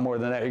need a lot more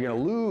than that. You're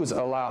going to lose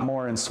a lot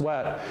more in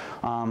sweat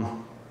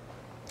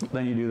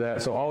than you do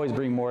that. So always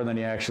bring more than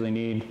you actually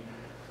need.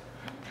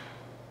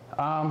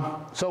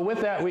 So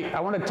with that,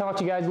 I want to talk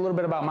to you guys a little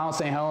bit about Mount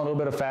Saint Helens, a little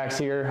bit of facts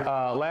here.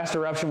 Last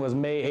eruption was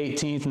May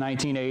 18th,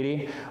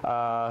 1980.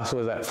 So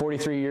was that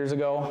 43 years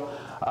ago?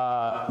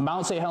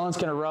 Mount Saint Helens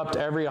can erupt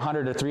every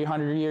 100 to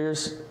 300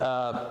 years.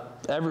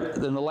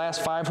 In the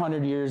last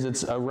 500 years,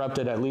 it's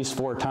erupted at least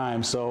 4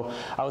 times. So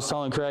I was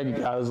telling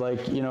Craig, I was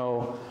like,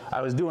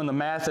 I was doing the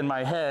math in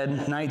my head,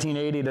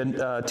 1980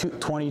 to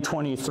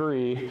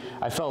 2023,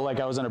 I felt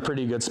like I was in a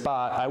pretty good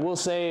spot. I will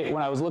say,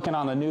 when I was looking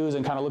on the news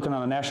and kind of looking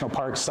on the National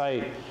Park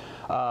site,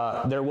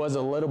 there was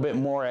a little bit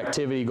more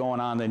activity going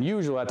on than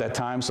usual at that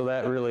time, so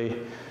that really,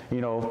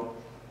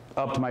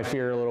 upped my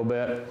fear a little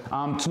bit.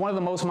 It's one of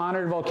the most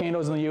monitored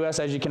volcanoes in the U.S.,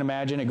 as you can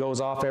imagine. It goes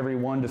off every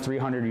 100 to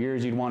 300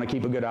 years. You'd want to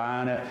keep a good eye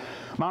on it.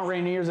 Mount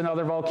Rainier is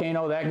another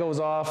volcano. That goes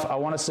off, I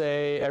want to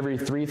say, every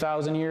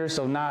 3,000 years,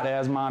 so not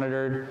as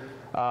monitored,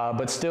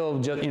 but still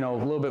just, a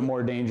little bit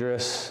more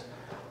dangerous.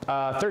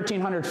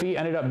 1,300 feet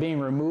ended up being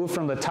removed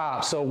from the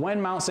top. So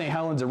when Mount Saint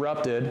Helens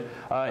erupted,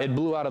 it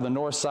blew out of the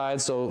north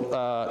side,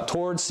 so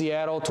towards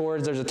Seattle,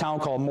 there's a town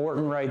called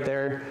Morton right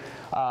there,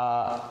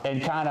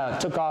 and kind of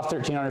took off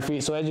 1,300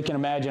 feet. So as you can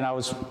imagine,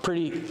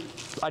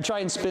 I try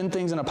and spin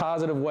things in a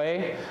positive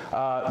way.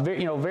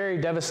 Very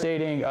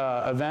devastating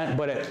event,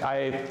 but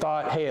I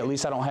thought, hey, at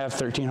least I don't have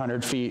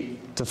 1,300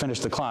 feet to finish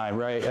the climb,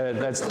 right?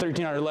 That's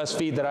 1,300 less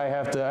feet that I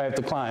have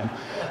to climb.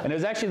 And it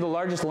was actually the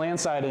largest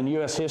landslide in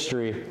U.S.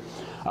 history.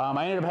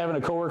 I ended up having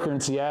a coworker in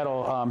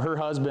Seattle. Her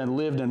husband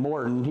lived in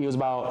Morton. He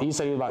said he was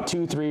about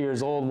 2-3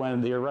 years old when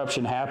the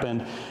eruption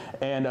happened,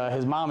 and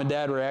his mom and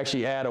dad were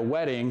actually at a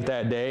wedding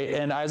that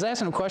day. And I was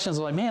asking him questions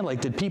like, man,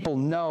 like, did people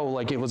know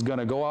like it was going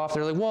to go off?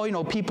 They're like,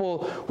 well,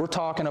 people were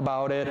talking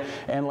about it,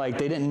 and like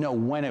they didn't know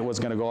when it was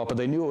going to go off, but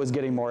they knew it was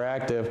getting more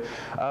active.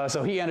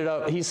 So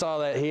he saw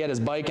that he had his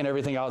bike and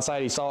everything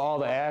outside. He saw all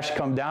the ash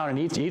come down, and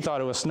he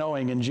thought it was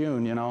snowing in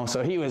June,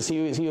 So he was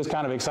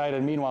kind of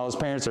excited. Meanwhile, his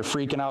parents are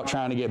freaking out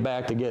trying to get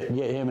back to get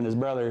him and his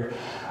brother.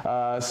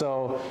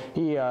 But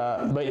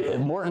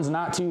Morton's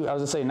not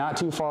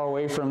too far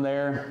away from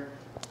there.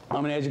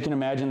 As you can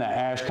imagine, that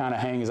ash kind of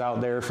hangs out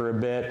there for a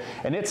bit,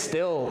 and it's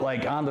still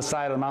like on the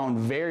side of the mountain,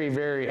 very,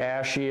 very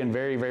ashy and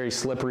very, very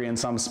slippery in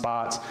some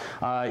spots.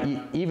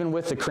 Even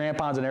with the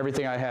crampons and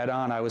everything I had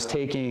on, I was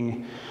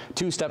taking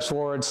 2 steps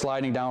forward,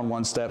 sliding down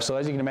 1 step. So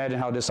as you can imagine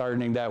how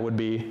disheartening that would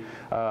be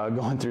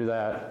going through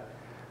that.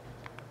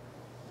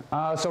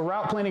 So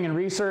route planning and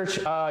research,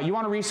 you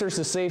want to research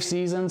the safe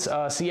seasons.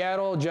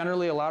 Seattle,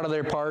 generally a lot of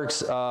their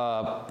parks,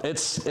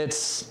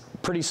 it's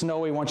pretty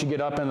snowy once you get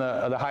up in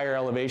the higher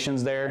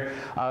elevations there.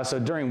 So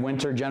during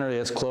winter, generally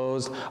it's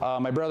closed.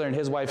 My brother and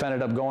his wife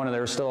ended up going, and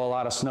there was still a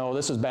lot of snow.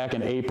 This was back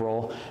in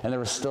April, and there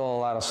was still a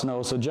lot of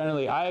snow. So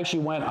generally, I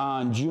actually went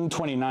on June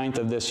 29th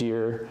of this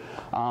year.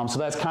 So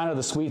that's kind of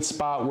the sweet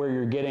spot where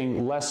you're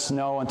getting less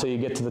snow until you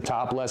get to the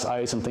top, less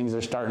ice, and things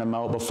are starting to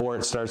melt before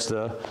it starts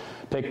to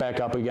pick back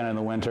up again in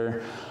the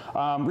winter.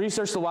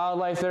 Research the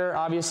wildlife there,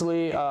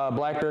 obviously,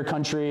 black bear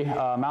country,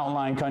 mountain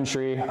lion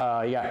country, you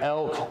got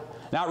elk,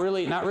 Not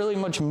really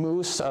much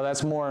moose.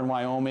 That's more in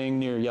Wyoming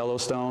near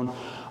Yellowstone.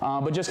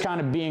 But just kind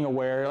of being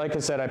aware. Like I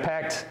said,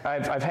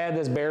 I've had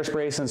this bear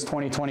spray since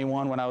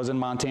 2021 when I was in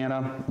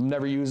Montana.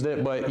 Never used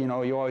it, but you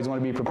know, you always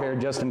want to be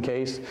prepared just in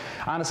case.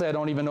 Honestly, I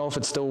don't even know if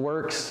it still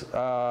works,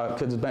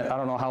 because I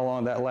don't know how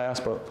long that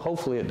lasts, but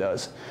hopefully it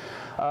does.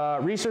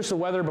 Research the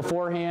weather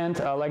beforehand.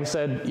 Like I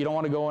said, you don't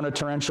want to go in a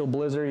torrential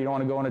blizzard. You don't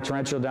want to go in a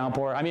torrential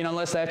downpour. I mean,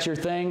 unless that's your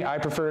thing. I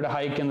prefer to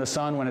hike in the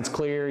sun when it's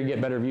clear. You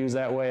get better views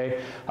that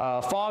way.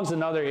 Fog's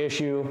another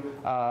issue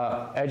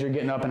as you're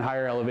getting up in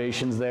higher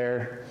elevations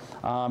there.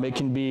 It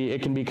can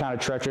be kind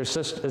of treacherous,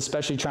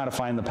 especially trying to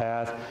find the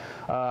path.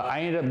 I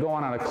ended up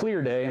going on a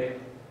clear day,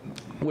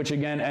 which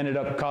again ended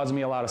up causing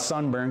me a lot of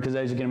sunburn, because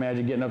as you can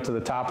imagine, getting up to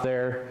the top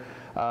there,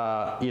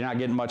 you're not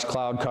getting much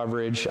cloud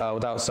coverage.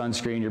 Without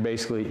sunscreen, you're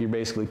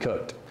basically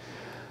cooked.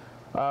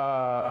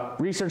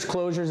 Research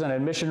closures and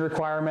admission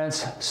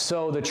requirements.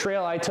 So the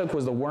trail I took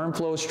was the Worm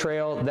Flows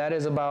Trail. That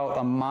is about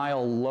a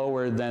mile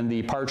lower than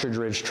the Partridge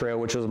Ridge Trail,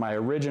 which was my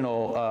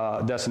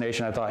original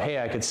destination. I thought, hey,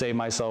 I could save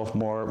myself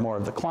more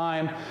of the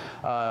climb.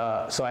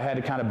 So I had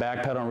to kind of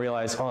backpedal and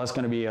realize, oh, it's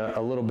going to be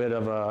a little bit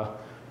of a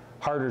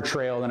harder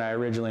trail than I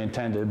originally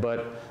intended,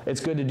 but it's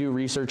good to do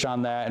research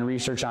on that and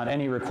research on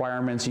any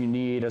requirements you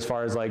need as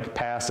far as like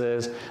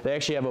passes. They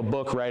actually have a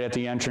book right at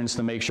the entrance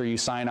to make sure you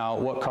sign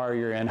out what car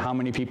you're in, how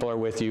many people are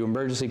with you,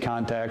 emergency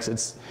contacts.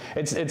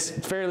 It's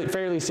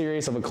fairly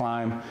serious of a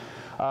climb.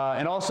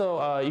 And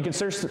also, you can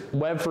search the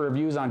web for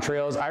reviews on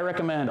trails. I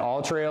recommend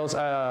all trails.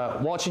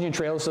 Washington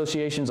Trail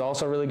Association is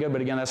also really good,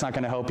 but again, that's not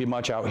going to help you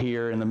much out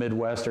here in the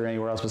Midwest or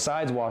anywhere else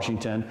besides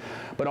Washington.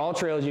 But all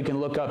trails, you can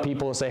look up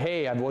people and say,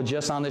 hey, I was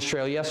just on this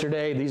trail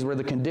yesterday. These were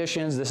the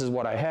conditions. This is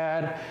what I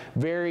had.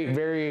 Very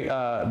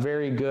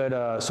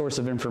good source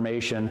of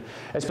information,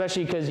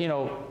 especially because, you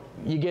know,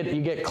 you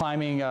get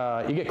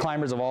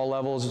climbers of all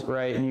levels,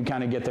 right? And you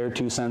kind of get their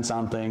 2 cents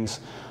on things.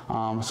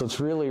 So it's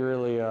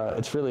really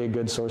a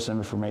good source of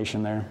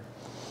information there.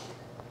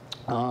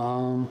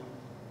 Oh,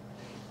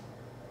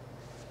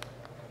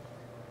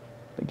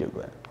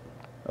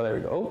 there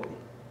we go.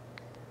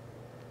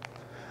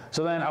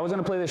 So then I was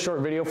going to play this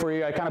short video for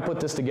you. I kind of put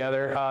this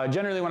together.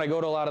 Generally, when I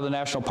go to a lot of the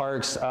national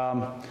parks,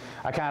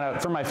 I kind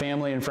of, for my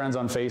family and friends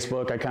on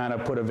Facebook, I kind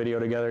of put a video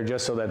together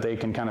just so that they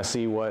can kind of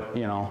see what,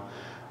 you know,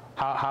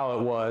 how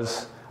it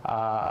was,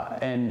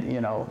 and you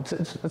know,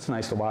 it's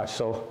nice to watch.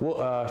 So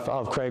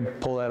I'll have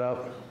Craig pull that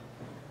up.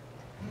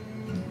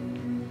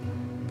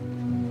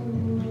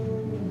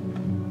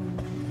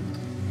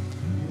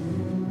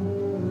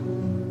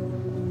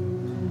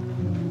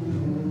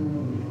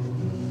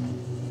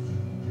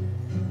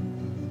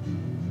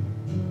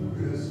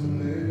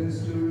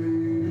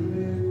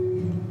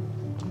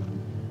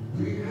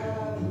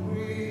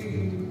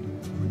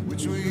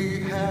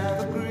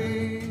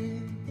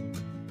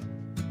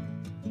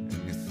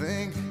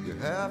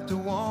 To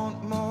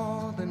want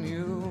more than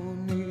you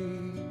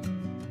need.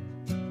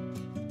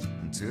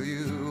 Until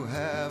you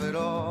have it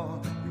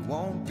all, you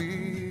won't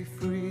be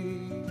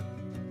free.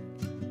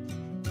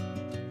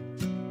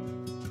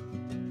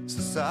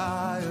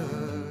 Society,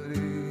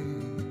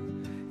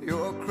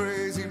 you're a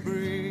crazy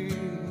breed.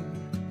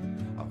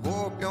 I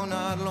hope you're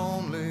not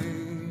lonely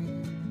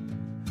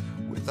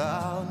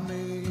without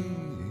me.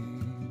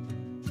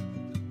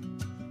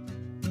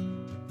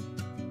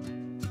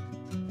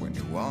 When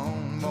you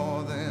want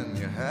more than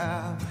you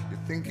have, you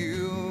think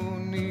you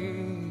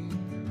need.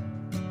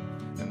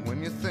 And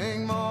when you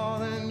think more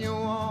than you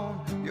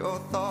want, your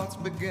thoughts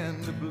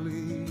begin to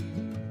bleed.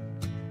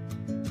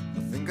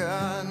 I think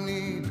I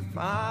need to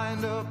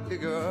find a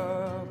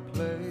bigger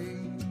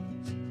place.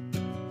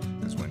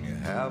 'Cause when you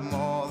have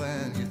more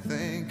than you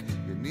think,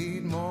 you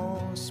need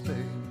more space.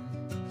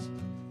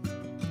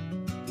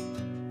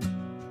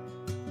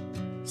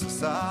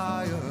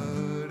 Society,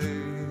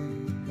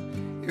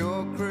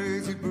 you're a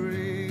crazy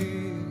breed.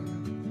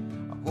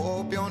 I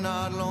hope you're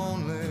not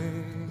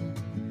lonely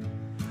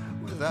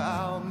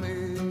without me.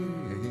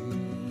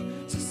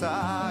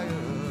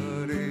 Society,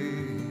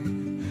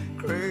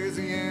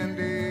 crazy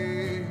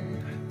indeed.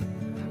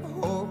 I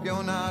hope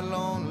you're not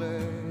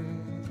lonely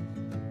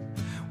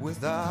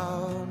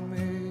without me.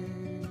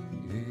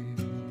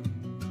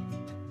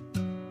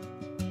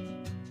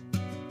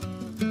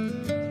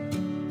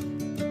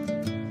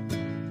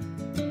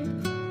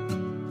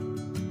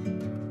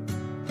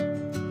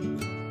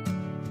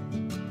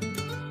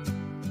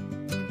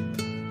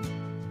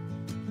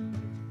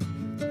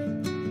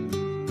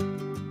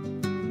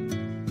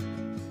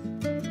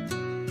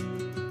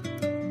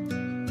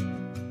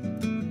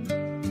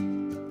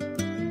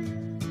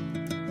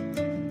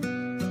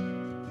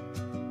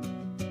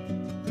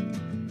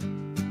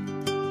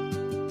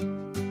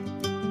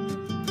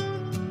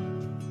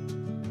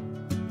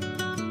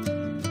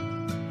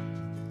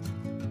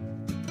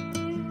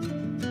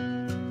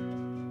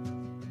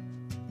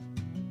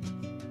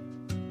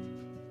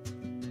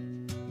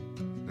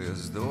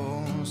 There's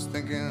those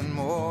thinking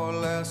more,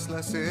 less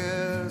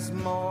is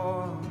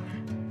more.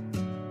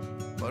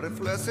 But if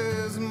less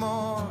is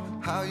more,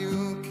 how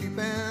you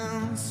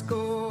keeping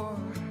score?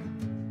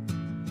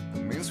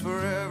 for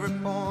every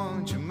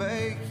point you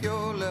make,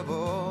 your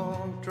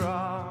level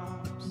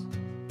drops.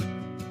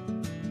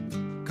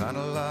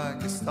 Kinda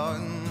like you're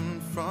starting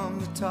from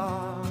the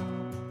top,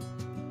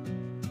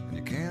 and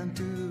you can't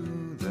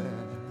do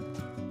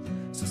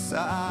that.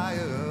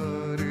 Society,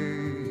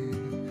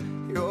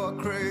 you're a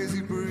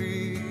crazy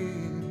breed.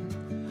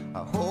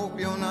 I hope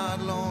you're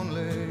not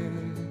lonely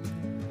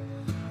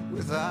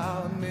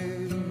without me.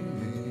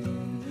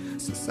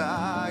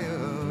 Society,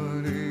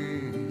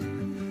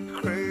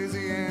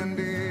 crazy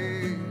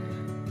indeed.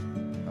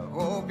 I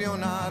hope you're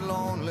not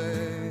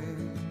lonely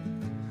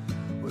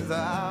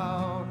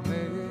without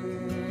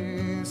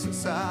me.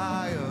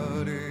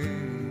 Society,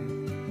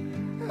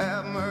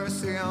 have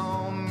mercy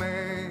on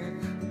me.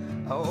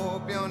 I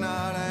hope you're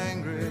not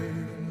angry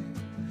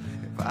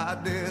if I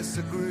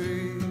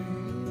disagree.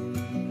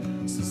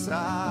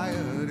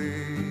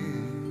 Society,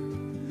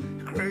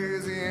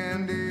 crazy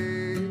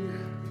indeed.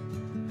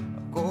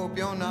 I hope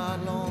you're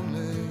not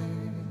lonely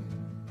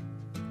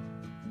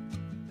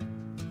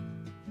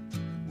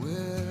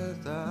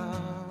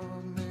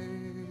without me.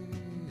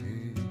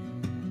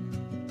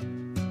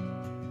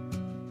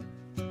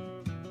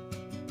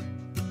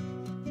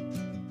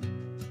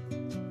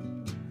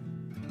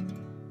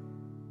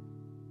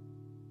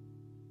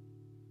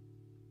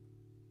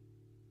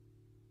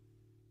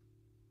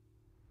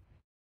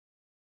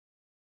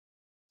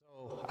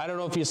 I don't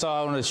know if you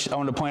saw, I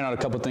want to point out a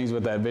couple things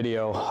with that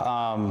video.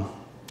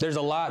 There's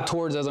a lot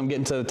towards, as I'm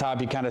getting to the top,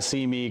 you kind of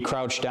see me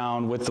crouched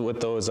down with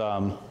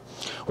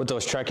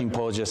those trekking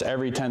poles. Just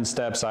every 10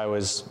 steps I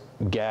was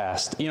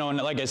gassed. You know,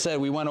 and like I said,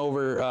 we went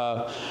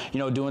over, you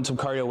know, doing some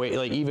cardio weight.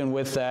 Like even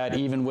with that,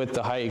 even with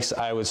the hikes,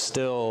 I was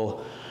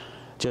still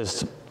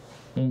just,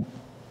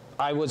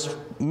 I was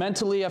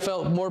mentally, I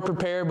felt more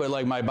prepared, but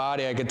like my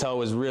body, I could tell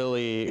was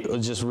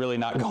just really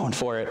not going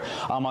for it.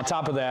 On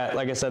top of that,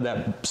 like I said,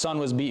 that sun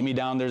was beating me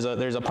down. There's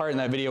a part in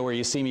that video where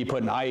you see me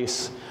putting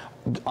ice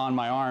on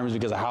my arms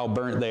because of how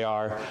burnt they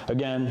are.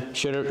 Again,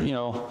 should have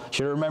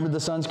remembered the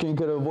sunscreen,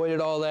 could have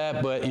avoided all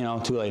that, but you know,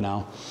 too late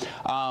now.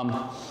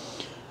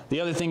 The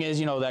other thing is,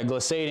 you know, that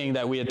glissading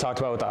that we had talked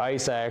about with the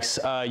ice axe,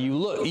 you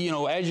look, you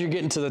know, as you're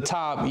getting to the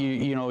top,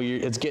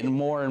 it's getting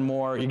more and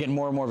more, you're getting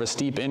more and more of a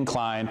steep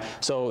incline.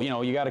 So, you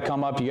know, you got to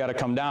come up, you got to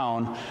come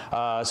down.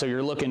 So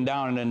you're looking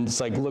down and then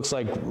it's like, looks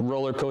like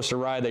roller coaster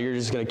ride that you're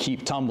just going to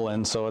keep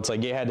tumbling. So it's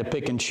like you had to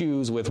pick and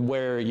choose with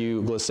where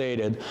you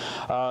glissaded.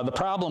 The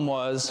problem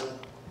was,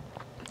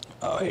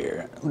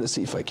 here, I'm going to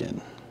see if I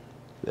can.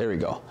 There we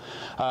go.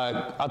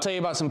 I'll tell you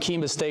about some key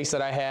mistakes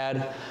that I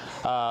had.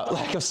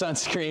 Lack of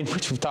sunscreen,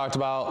 which we've talked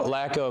about,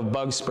 lack of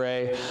bug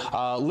spray,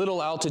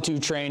 little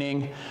altitude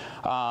training,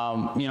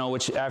 you know,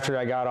 which after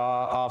I got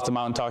off the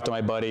mountain, talked to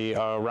my buddy,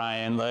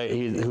 Ryan,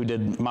 who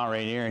did Mount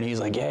Rainier, and he's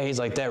like, yeah, he's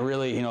like, that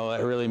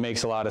really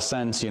makes a lot of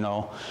sense, you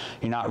know,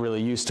 you're not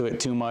really used to it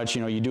too much,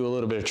 you know, you do a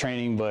little bit of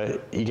training,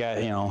 but you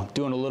got, you know,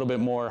 doing a little bit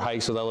more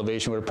hikes with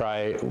elevation would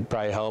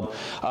probably help.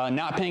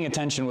 Not paying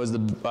attention was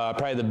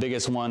probably the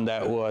biggest one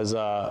that was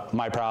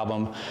my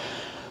problem.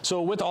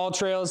 So with all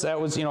trails, that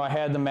was, you know, I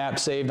had the map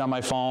saved on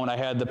my phone. I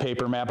had the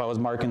paper map. I was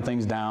marking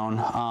things down.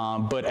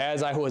 But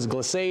as I was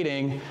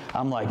glissading,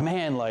 I'm like,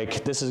 man,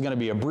 like this is going to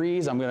be a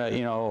breeze. I'm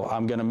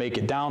going to make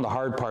it down. The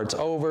hard part's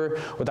over,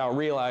 without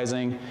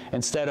realizing,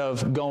 instead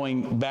of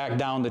going back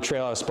down the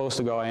trail I was supposed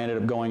to go, I ended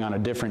up going on a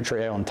different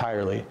trail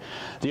entirely.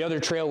 The other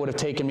trail would have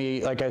taken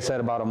me, like I said,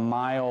 about a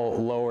mile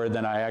lower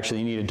than I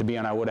actually needed to be,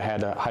 and I would have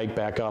had to hike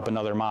back up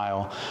another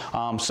mile.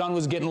 Sun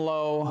was getting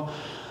low.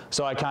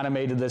 So I kind of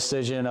made the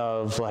decision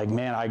of like,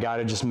 man, I got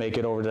to just make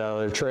it over to the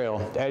other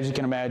trail. As you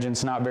can imagine,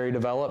 it's not very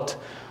developed,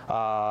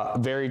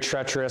 very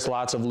treacherous,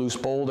 lots of loose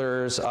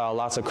boulders,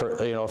 lots of,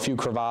 you know, a few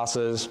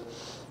crevasses.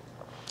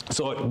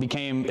 So it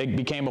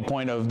became a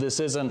point of, this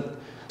isn't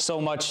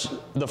so much,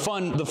 the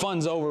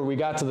fun's over. We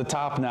got to the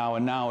top now,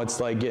 and now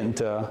it's like getting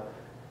to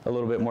a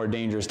little bit more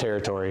dangerous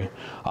territory.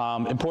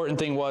 Important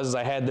thing was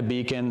I had the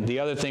beacon. The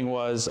other thing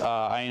was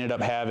I ended up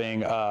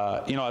having, you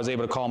know, I was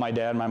able to call my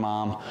dad and my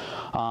mom,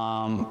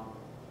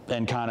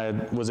 and kind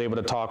of was able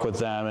to talk with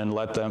them and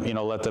let them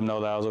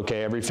know that I was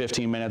okay. Every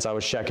 15 minutes I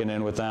was checking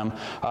in with them.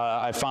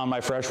 I found my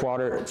fresh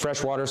water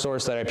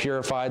source that I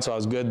purified, so I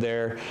was good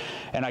there.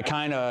 And I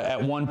kind of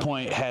at one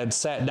point had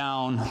sat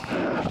down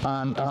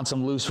on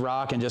some loose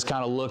rock and just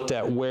kind of looked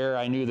at where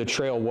I knew the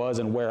trail was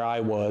and where I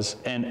was.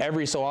 And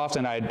every so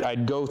often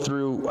I'd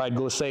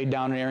glissade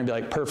down there and be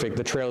like, perfect,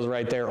 the trail's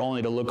right there,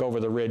 only to look over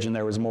the ridge and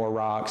there was more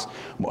rocks,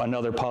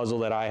 another puzzle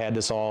that I had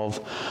to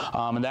solve.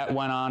 And that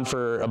went on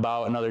for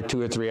about another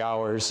 2 or 3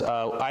 hours.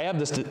 I have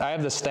the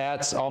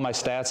stats, all my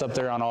stats up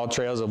there on all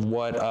trails of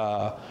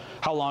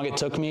how long it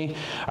took me.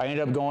 I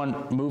ended up going,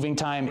 moving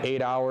time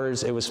 8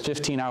 hours. It was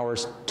 15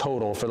 hours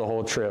total for the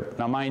whole trip.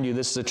 Now mind you,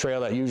 this is a trail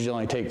that usually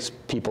only takes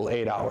people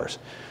 8 hours.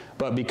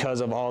 But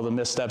because of all the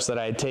missteps that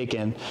I had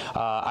taken,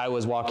 I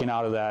was walking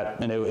out of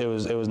that, and it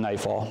was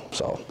nightfall.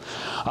 So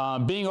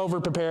being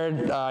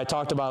over-prepared, I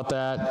talked about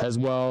that as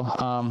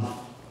well.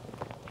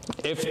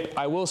 If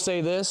I will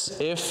say this,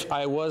 if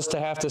I was to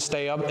have to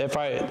stay up, if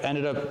I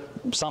ended up,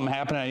 something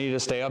happened and I needed to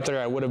stay up there,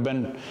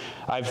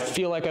 I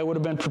feel like I would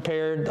have been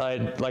prepared.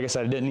 Like I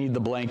said, I didn't need the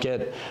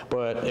blanket,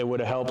 but it would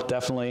have helped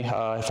definitely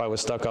if I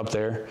was stuck up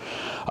there.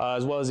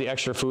 As well as the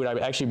extra food, I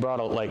actually brought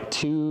out like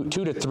two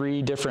to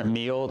three different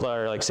meals,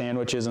 or like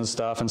sandwiches and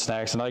stuff and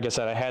snacks. And like I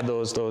said, I had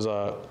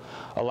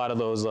a lot of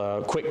those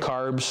quick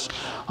carbs,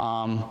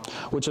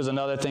 which was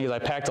another thing, is I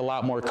packed a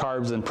lot more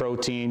carbs than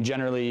protein.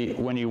 Generally,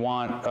 when you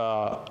want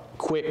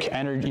quick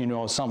energy, you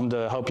know, something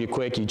to help you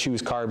quick, you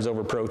choose carbs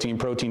over protein.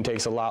 Protein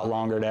takes a lot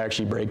longer to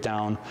actually break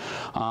down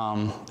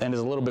and is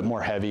a little bit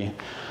more heavy.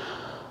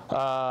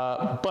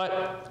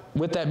 But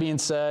with that being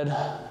said,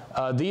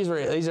 these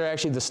are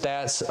actually the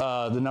stats,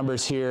 the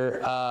numbers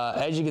here.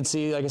 As you can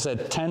see, like I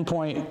said,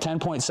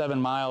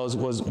 10.7 miles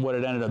was what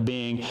it ended up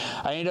being.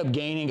 I ended up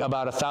gaining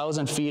about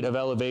 1,000 feet of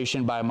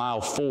elevation by mile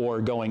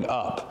 4 going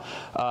up.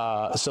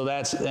 So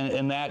that's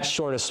in that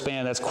short of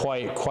span, that's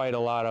quite a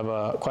lot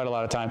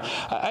of time.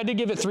 I did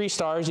give it 3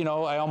 stars. You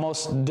know, I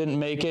almost didn't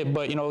make it,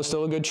 but you know, it was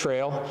still a good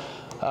trail.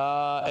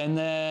 And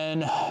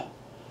then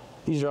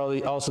these are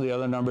also the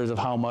other numbers of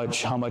how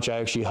much I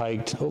actually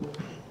hiked.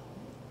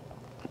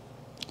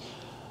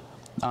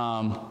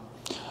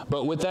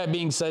 But with that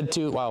being said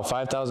too, wow,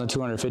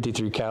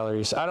 5,253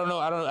 calories. I don't know,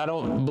 I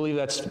don't believe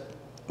that's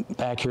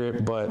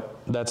accurate, but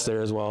that's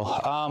there as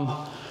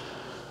well.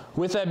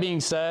 With that being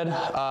said,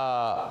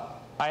 I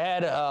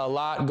had a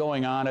lot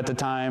going on at the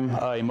time,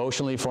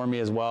 emotionally for me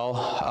as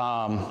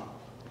well.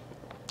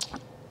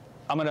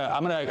 I'm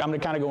gonna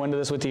kind of go into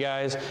this with you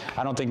guys.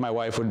 I don't think my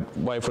wife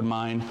would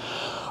mind.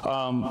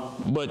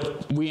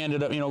 But we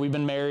ended up, you know, we've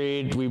been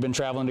married, we've been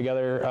traveling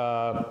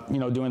together, you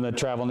know, doing the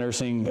travel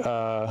nursing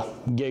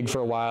gig for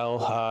a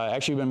while.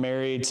 Actually been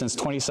married since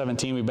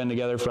 2017. We've been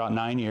together for about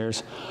 9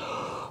 years.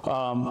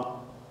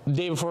 The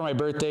day before my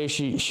birthday,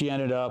 she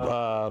ended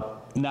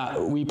up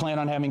we plan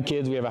on having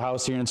kids. We have a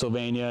house here in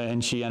Sylvania,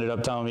 and she ended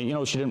up telling me, you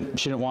know, she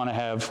didn't want to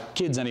have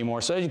kids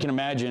anymore. So as you can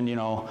imagine, you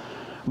know,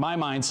 my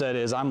mindset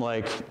is I'm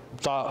like,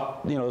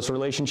 thought, you know, this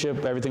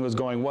relationship, everything was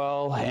going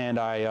well, and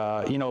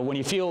I, you know, when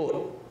you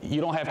feel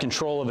you don't have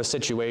control of a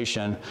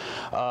situation,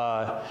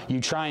 you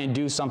try and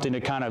do something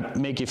to kind of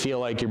make you feel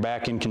like you're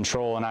back in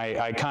control, and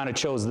I kind of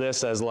chose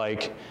this as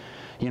like,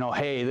 you know,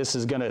 hey, this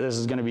is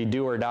gonna be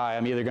do or die.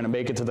 I'm either gonna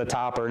make it to the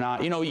top or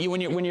not. You know,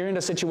 when you're in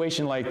a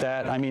situation like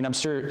that, I mean, I'm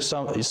sure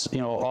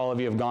all of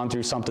you have gone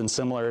through something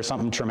similar, or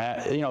something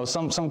traumatic, you know,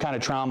 some kind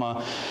of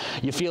trauma.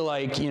 You feel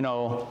like, you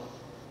know,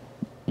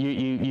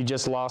 you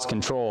just lost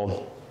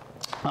control.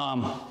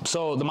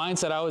 So the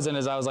mindset I was in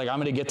is I was like, I'm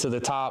going to get to the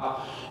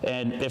top,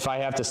 and if I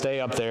have to stay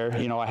up there,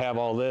 you know, I have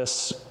all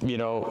this, you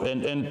know,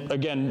 and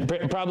again,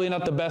 probably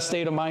not the best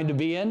state of mind to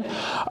be in,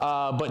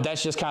 but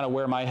that's just kind of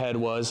where my head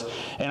was.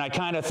 And I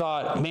kind of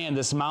thought, man,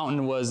 this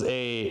mountain was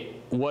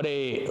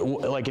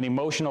like an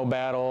emotional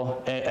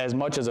battle as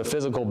much as a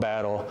physical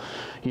battle,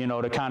 you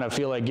know, to kind of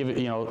feel like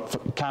you know,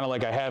 kind of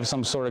like I have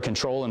some sort of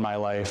control in my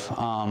life.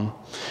 And,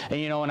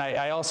 you know, and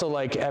I also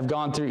like have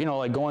gone through, you know,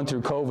 like going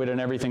through COVID and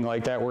everything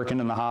like that, working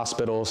in the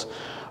hospitals,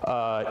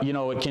 you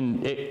know, it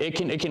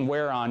can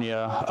wear on you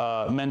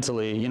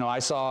mentally. You know, I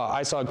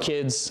saw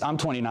kids, I'm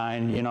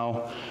 29, you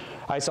know,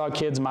 I saw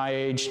kids my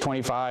age,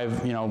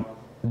 25, you know,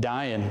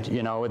 dying.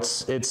 You know,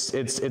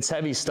 it's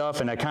heavy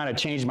stuff, and I kind of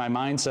changed my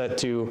mindset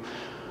to,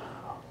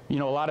 you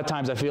know, a lot of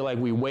times I feel like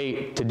we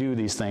wait to do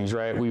these things,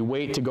 right? We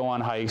wait to go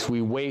on hikes.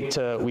 We wait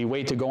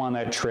to go on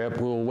that trip.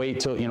 We'll wait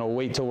till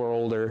we're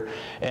older,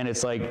 and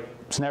it's like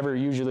it's never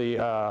usually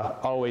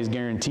always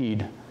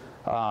guaranteed.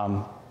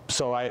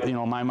 So you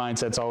know, my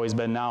mindset's always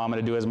been, now I'm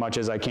going to do as much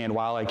as I can,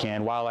 while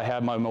I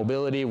have my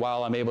mobility,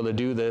 while I'm able to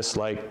do this,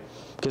 like,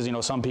 because, you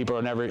know, some people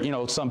are never, you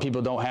know, some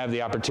people don't have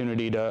the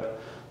opportunity to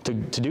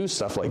do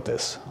stuff like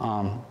this.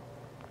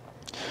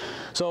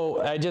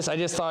 So I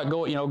just thought,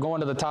 going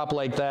to the top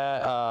like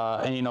that,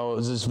 and, you know, it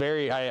was just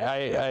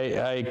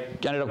I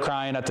ended up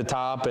crying at the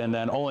top, and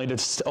then only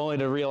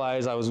to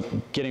realize I was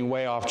getting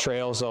way off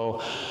trail.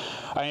 So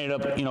I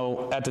ended up, you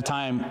know, at the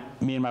time,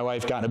 me and my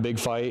wife got in a big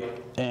fight,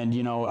 and,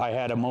 you know, I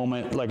had a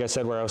moment, like I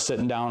said, where I was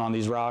sitting down on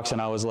these rocks,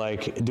 and I was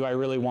like, do I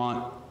really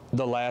want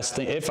the last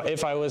thing,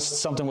 if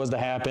something was to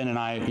happen and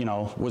I, you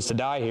know, was to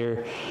die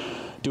here,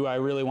 do I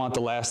really want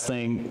the last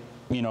thing,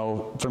 you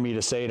know, for me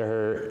to say to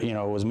her, you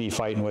know, was me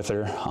fighting with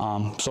her.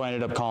 So I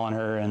ended up calling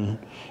her and,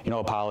 you know,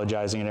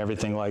 apologizing and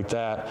everything like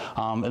that.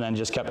 And then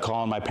just kept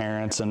calling my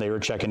parents, and they were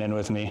checking in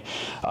with me.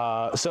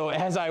 So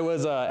as I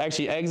was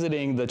actually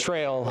exiting the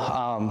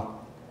trail,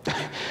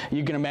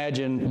 you can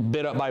imagine,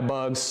 bit up by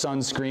bugs,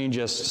 sunscreen,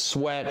 just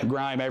sweat,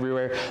 grime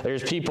everywhere.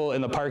 There's people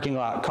in the parking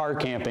lot car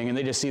camping, and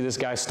they just see this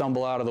guy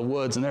stumble out of the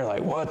woods, and they're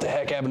like, what the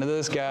heck happened to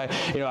this guy?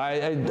 You know,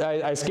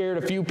 I scared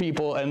a few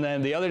people. And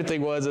then the other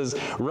thing was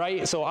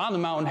so on the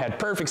mountain had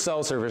perfect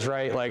cell service,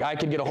 right? Like I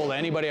could get a hold of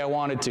anybody I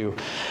wanted to.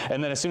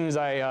 And then as soon as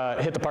I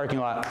hit the parking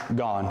lot,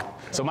 gone.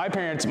 So my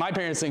parents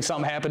think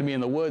something happened to me in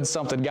the woods,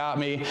 something got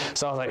me.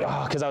 So I was like,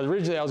 oh, because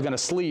originally I was going to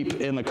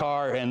sleep in the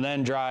car and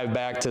then drive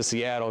back to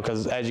Seattle,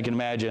 because as you can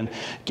imagine,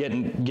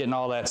 getting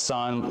all that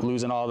sun,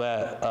 losing all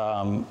that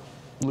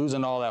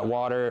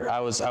water. I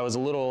was a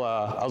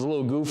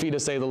little goofy, to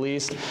say the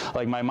least.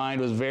 Like, my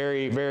mind was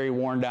very, very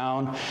worn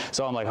down.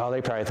 So I'm like, oh,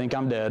 they probably think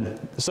I'm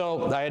dead.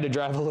 So I had to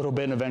drive a little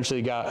bit and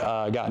eventually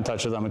got in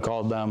touch with them and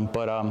called them.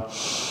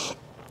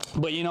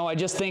 But you know, I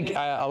just think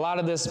a lot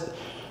of this.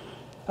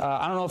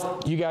 I don't know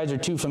if you guys are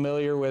too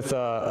familiar with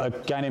a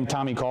guy named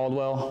Tommy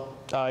Caldwell.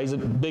 He's a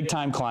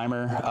big-time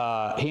climber.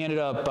 He ended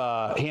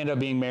up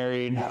being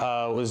married.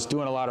 Was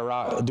doing a lot of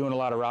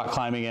rock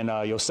climbing in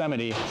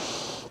Yosemite.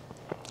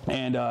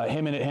 And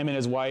him and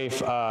his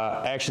wife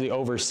actually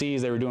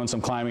overseas, they were doing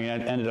some climbing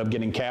and ended up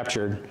getting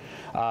captured,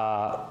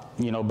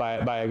 you know,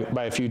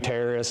 by a few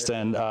terrorists,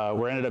 and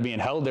ended up being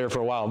held there for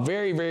a while.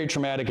 Very, very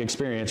traumatic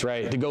experience,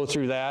 right? To go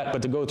through that,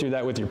 but to go through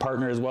that with your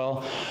partner as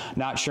well,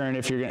 not sure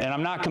if you're gonna, and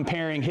I'm not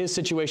comparing his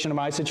situation to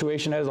my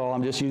situation at all.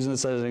 I'm just using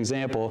this as an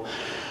example.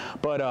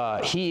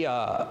 But he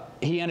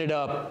ended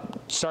up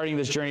starting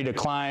this journey to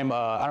climb.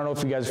 I don't know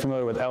if you guys are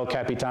familiar with El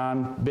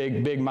Capitan,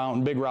 big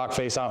mountain, big rock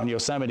face out in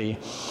Yosemite.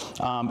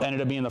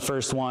 Ended up being the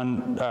first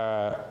one.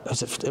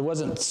 It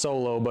wasn't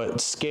solo, but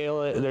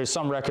scale it. There's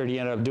some record he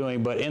ended up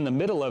doing, but in the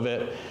middle of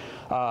it,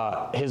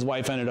 his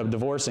wife ended up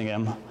divorcing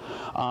him.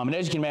 And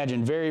as you can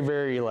imagine, very,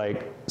 very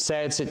like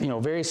sad, you know,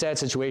 very sad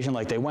situation.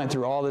 Like, they went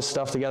through all this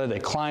stuff together. They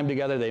climbed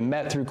together. They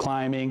met through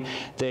climbing.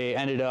 They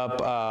ended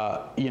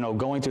up, you know,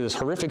 going through this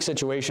horrific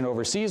situation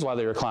overseas while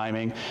they were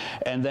climbing.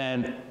 And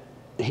then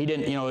he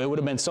didn't, you know, it would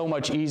have been so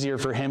much easier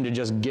for him to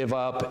just give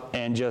up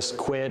and just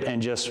quit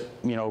and just,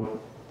 you know,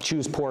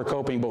 choose poor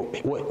coping,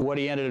 but what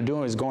he ended up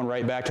doing is going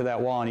right back to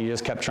that wall, and he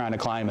just kept trying to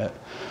climb it.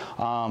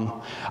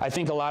 I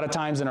think a lot of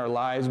times in our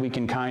lives we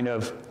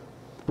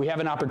have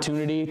an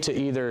opportunity to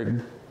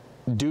either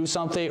do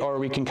something, or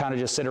we can kind of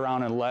just sit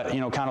around and let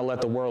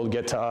the world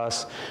get to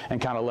us and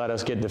kind of let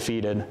us get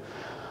defeated.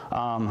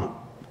 I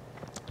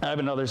have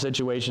another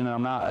situation,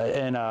 and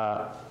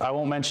I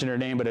won't mention her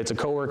name, but it's a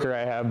coworker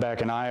I have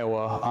back in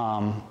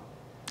Iowa,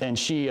 and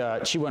she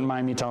wouldn't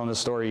mind me telling the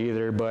story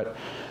either, but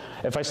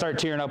if I start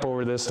tearing up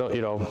over this,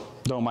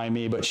 don't mind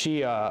me. But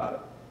she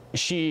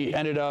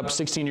ended up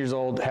 16 years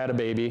old, had a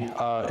baby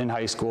in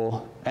high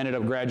school, ended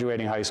up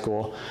graduating high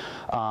school,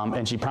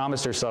 and she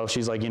promised herself,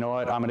 she's like, you know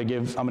what, I'm gonna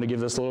give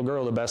this little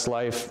girl the best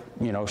life,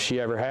 you know, she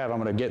ever have. I'm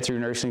gonna get through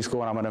nursing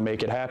school and I'm gonna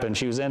make it happen.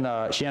 She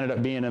ended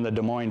up being in the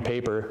Des Moines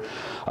paper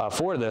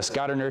for this.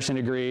 Got her nursing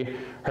degree.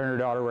 Her and her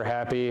daughter were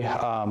happy.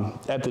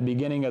 At the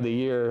beginning of the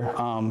year,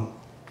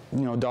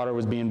 you know, daughter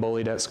was being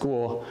bullied at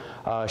school.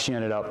 She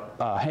ended up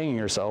hanging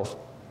herself.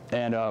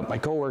 And my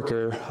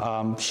coworker,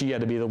 she had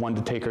to be the one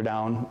to take her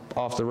down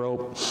off the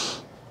rope,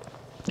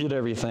 did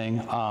everything.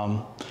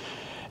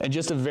 And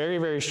just a very,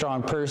 very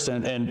strong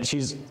person. And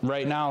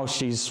right now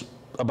she's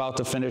about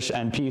to finish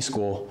NP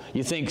school.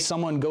 You think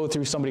someone go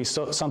through something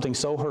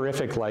so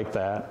horrific like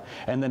that,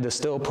 and then to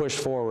still push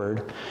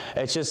forward.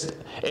 It's just,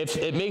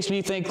 it makes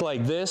me think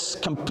like this.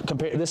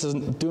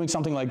 Doing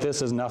something like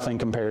this is nothing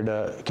compared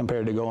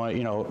to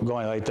going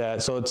like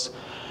that. So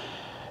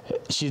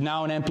she's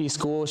now in NP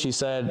school. She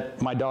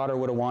said, my daughter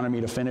would have wanted me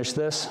to finish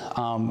this,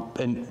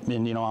 and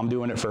you know, I'm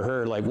doing it for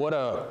her. Like,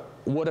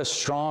 what a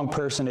strong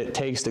person it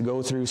takes to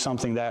go through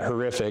something that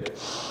horrific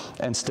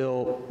and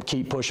still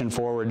keep pushing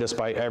forward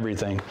despite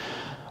everything.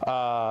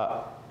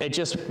 It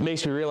just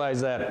makes me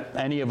realize that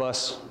any of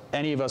us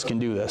can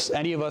do this.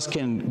 Any of us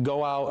can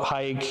go out,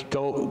 hike,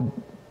 go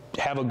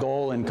have a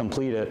goal and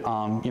complete it.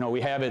 You know,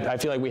 we have it. I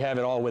feel like we have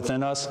it all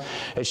within us.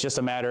 It's just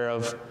a matter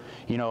of,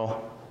 you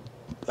know,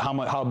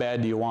 how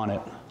bad do you want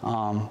it?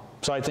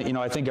 So I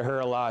think of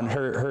her a lot and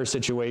her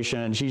situation,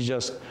 and she's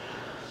just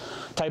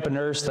type of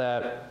nurse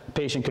that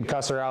patient could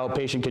cuss her out,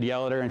 patient could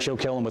yell at her, and she'll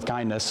kill him with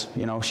kindness.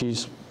 You know,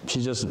 she's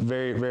just a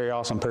very, very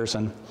awesome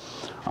person.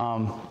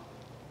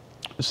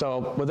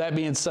 So with that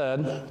being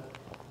said,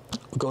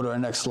 we'll go to our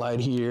next slide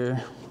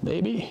here,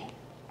 maybe.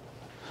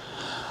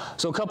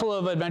 So a couple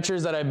of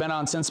adventures that I've been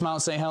on since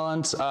Mount Saint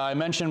Helens. I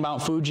mentioned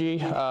Mount Fuji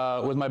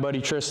with my buddy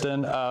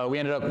Tristan. We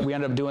ended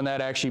up doing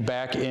that actually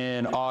back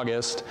in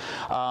August.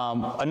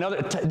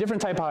 Another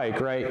different type of hike,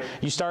 right?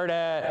 You start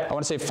at, I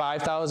want to say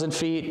 5,000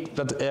 feet,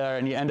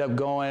 and you end up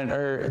going,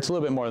 or it's a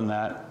little bit more than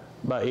that,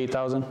 about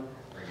 8,000.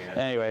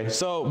 Anyway,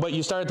 but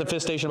you start at the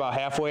fifth station about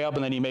halfway up,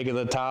 and then you make it to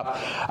the top.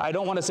 I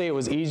don't want to say it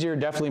was easier,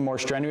 definitely more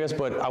strenuous,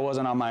 but I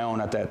wasn't on my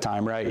own at that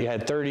time, right? You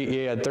had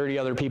 30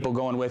 other people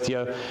going with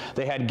you.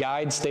 They had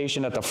guides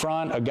stationed at the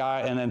front, a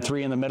guy, and then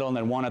 3 in the middle, and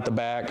then 1 at the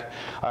back.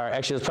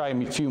 Actually, there's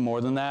probably a few more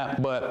than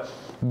that, but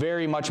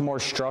very much more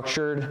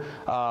structured.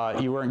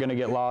 You weren't going to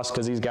get lost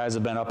because these guys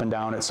have been up and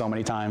down it so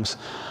many times.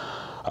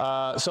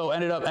 So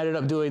ended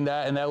up doing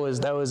that, and that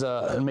was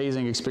an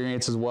amazing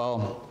experience as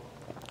well.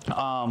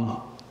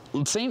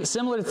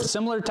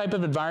 Similar type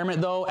of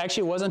environment though.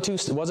 Actually, it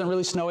wasn't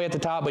really snowy at the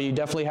top, but you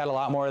definitely had a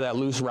lot more of that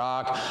loose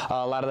rock,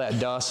 a lot of that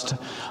dust.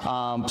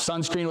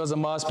 Sunscreen was a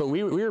must, but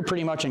we were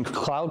pretty much in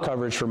cloud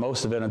coverage for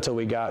most of it until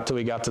we got to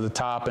the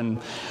top,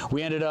 and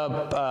we ended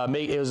up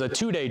it was a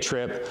 2-day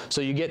trip.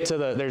 So you get to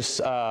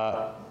there's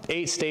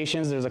 8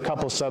 stations. There's a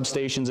couple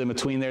substations in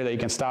between there that you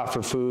can stop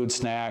for food,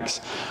 snacks.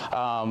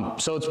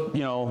 So it's,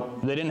 you know,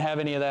 they didn't have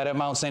any of that at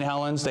Mount Saint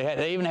Helens.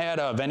 They even had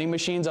vending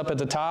machines up at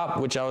the top,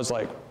 which I was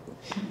like,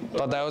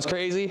 thought that was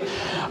crazy.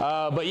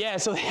 But yeah,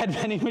 so they had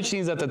vending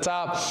machines at the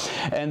top,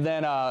 and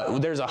then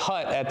there's a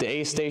hut at the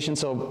A station,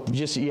 so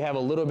just you have a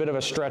little bit of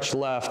a stretch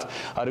left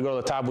to go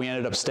to the top. We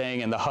ended up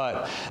staying in the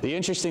hut. The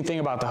interesting thing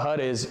about the hut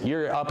is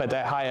you're up at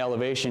that high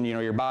elevation, you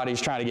know, your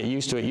body's trying to get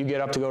used to it. You get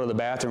up to go to the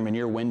bathroom and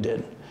you're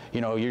winded. You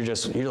know,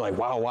 you're like,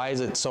 wow, why is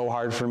it so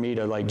hard for me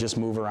to like just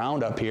move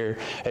around up here?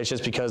 It's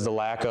just because the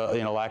lack of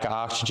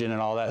oxygen and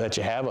all that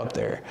you have up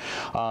there.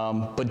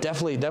 But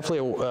definitely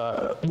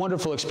a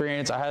wonderful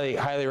experience. I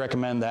highly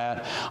recommend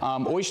that.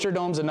 Oyster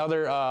Dome's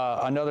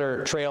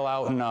another trail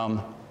out in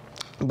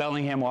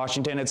Bellingham,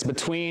 Washington. It's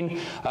between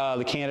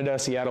the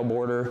Canada-Seattle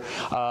border,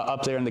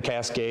 up there in the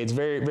Cascades.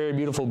 Very, very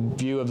beautiful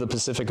view of the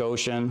Pacific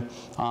Ocean.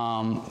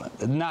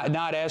 It's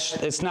not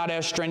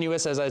as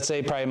strenuous as I'd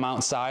say probably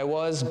Mount Si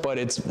was, but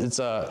it's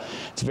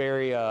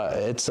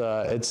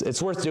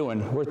worth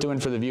doing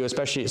for the view,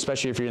 especially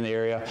if you're in the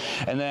area.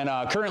 And then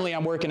currently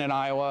I'm working in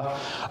Iowa.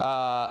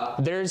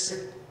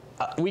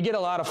 We get a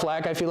lot of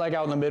flack, I feel like,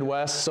 out in the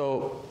Midwest.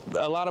 So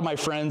a lot of my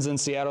friends in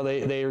Seattle,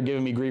 they are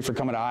giving me grief for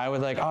coming to Iowa.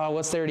 Like, oh,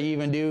 what's there to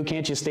even do?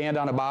 Can't you stand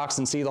on a box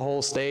and see the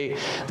whole state?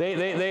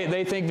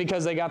 They think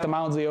because they got the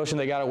mountains of the ocean,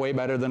 they got it way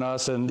better than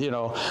us. And you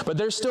know, but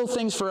there's still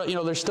things for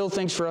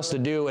us to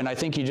do. And I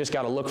think you just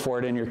got to look for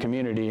it in your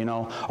community. You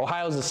know,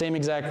 Ohio's the same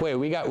exact way.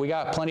 We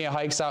got plenty of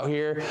hikes out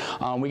here.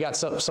 We got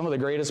some of the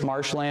greatest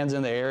marshlands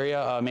in the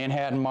area.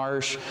 Manhattan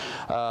Marsh.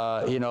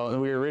 You know,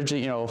 we were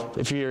originally, you know,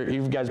 if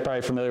you guys are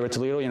probably familiar with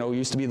Toledo, you know, we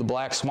used to be the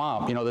Black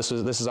Swamp. You know, this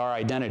is our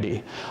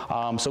identity.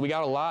 So we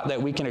got a lot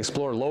that we can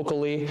explore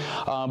locally.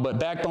 But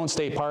Backbone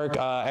State Park,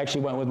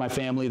 actually went with my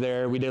family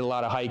there. We did a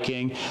lot of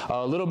hiking,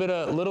 a little bit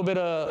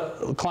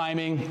of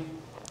climbing,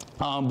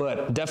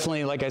 but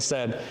definitely, like I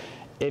said,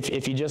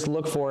 if you just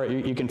look for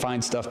it, you can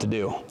find stuff to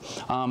do.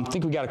 I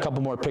think we got a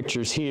couple more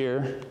pictures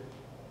here.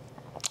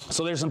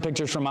 So there's some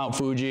pictures from Mount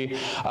Fuji.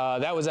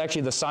 That was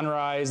actually the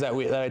sunrise that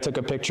I took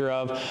a picture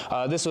of.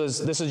 This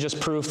is just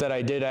proof that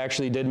I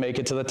did make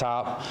it to the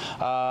top.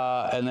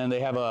 And then they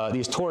have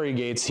these torii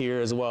gates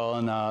here as well,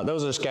 and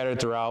those are scattered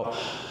throughout.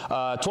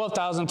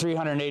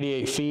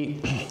 12,388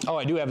 feet. Oh,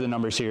 I do have the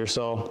numbers here.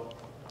 So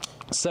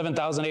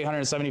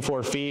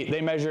 7,874 feet.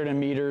 They measured in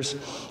meters,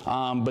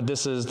 but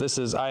this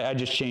is I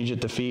just changed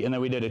it to feet. And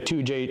then we did a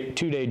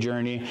two-day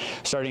journey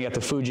starting at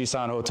the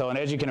Fuji-san Hotel. And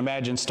as you can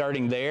imagine,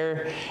 starting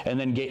there and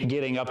then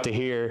getting up to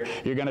here,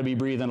 you're going to be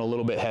breathing a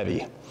little bit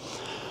heavy.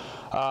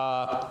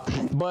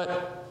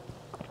 But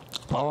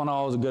all in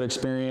all, it was a good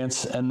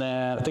experience. And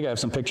then I think I have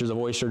some pictures of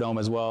Oyster Dome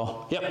as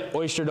well. Yep,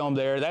 Oyster Dome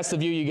there. That's the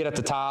view you get at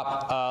the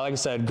top. Like I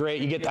said, great.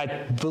 You get,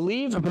 I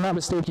believe, if I'm not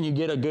mistaken, you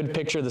get a good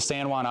picture of the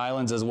San Juan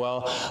Islands as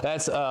well.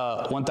 That's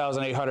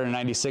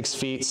 1,896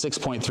 feet,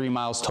 6.3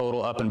 miles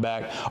total up and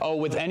back. Oh,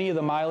 with any of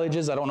the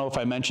mileages, I don't know if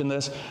I mentioned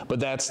this, but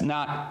that's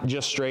not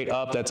just straight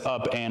up, that's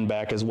up and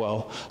back as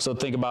well. So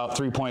think about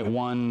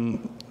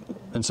 3.1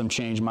 and some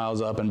change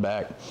miles up and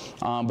back.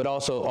 But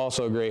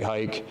also a great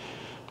hike.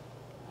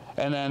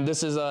 And then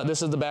this is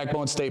the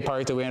Backbone State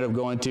Park that we ended up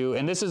going to,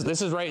 and this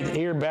is right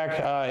here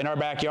back in our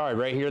backyard,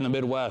 right here in the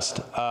Midwest.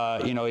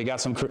 You know, you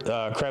got some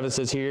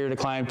crevices here to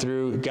climb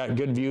through. Got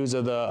good views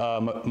of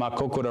the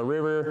Makokura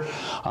River.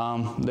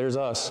 There's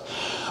us.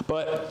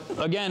 But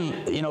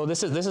again, you know,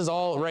 this is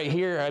all right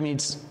here. I mean,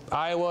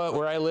 Iowa,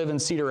 where I live in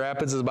Cedar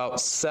Rapids, is about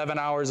 7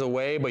 hours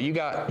away. But you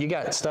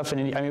got stuff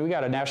in. I mean, we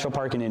got a national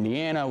park in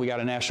Indiana. We got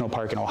a national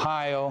park in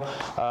Ohio.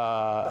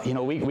 You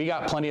know, we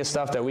got plenty of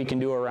stuff that we can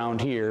do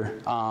around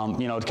here.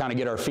 You know, to kind of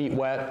get our feet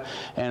wet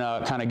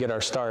and kind of get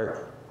our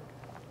start.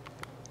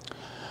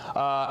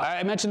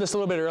 I mentioned this a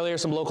little bit earlier,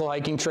 some local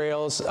hiking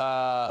trails.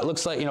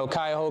 Looks like, you know,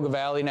 Cuyahoga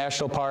Valley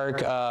National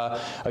Park.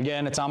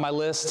 Again, it's on my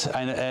list,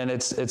 and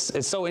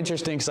it's so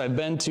interesting because I've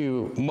been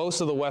to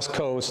most of the West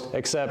Coast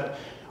except,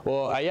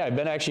 well, yeah, I've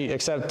been actually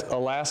except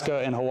Alaska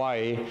and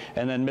Hawaii,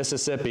 and then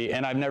Mississippi,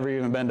 and I've never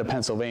even been to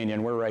Pennsylvania,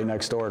 and we're right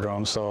next door to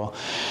them. So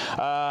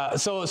I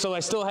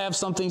still have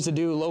some things to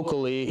do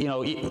locally, you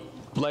know.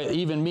 Like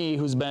even me,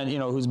 who's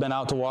been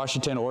out to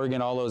Washington,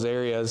 Oregon, all those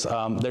areas,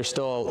 there's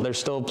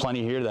still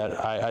plenty here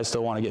that I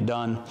still want to get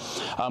done.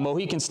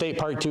 Mohican State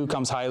Park 2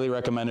 comes highly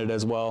recommended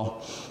as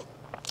well.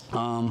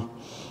 Trying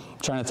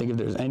to think if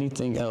there's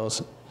anything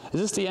else.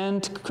 Is this the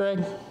end,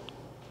 Craig?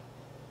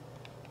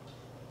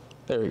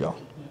 There we go.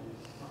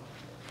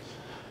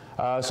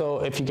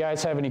 So if you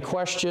guys have any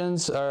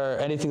questions or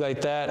anything like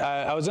that,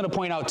 I was going to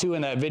point out too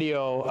in that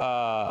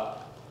video,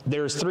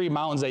 there's 3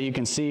 mountains that you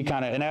can see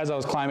kind of, and as I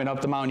was climbing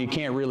up the mountain, you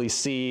can't really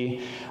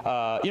see,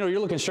 you're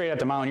looking straight at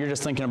the mountain, you're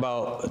just thinking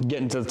about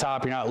getting to the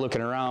top, you're not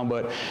looking around,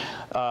 but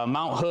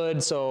Mount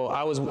Hood, so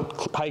I was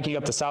hiking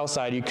up the south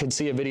side, you could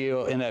see a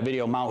video, in that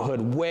video, Mount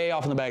Hood way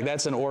off in the back,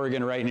 that's in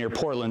Oregon right near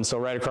Portland, so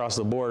right across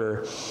the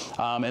border.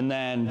 And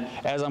then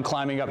as I'm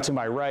climbing up to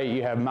my right,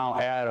 you have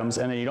Mount Adams,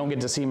 and then you don't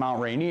get to see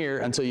Mount Rainier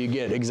until you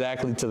get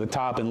exactly to the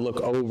top and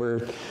look over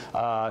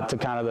to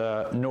kind of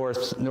the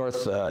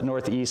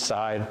northeast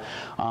side.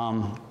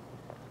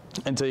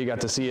 Until you got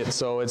to see it.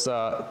 So it's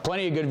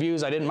plenty of good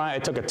views. I didn't mind. I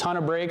took a ton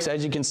of breaks.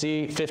 As you can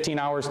see, 15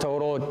 hours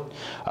total.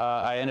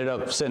 I ended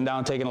up sitting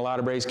down, taking a lot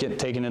of breaks,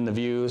 taking in the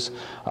views.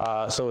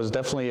 So it was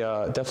definitely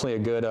a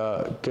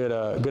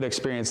good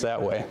experience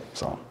that way.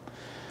 So.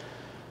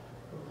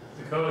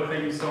 Dakota,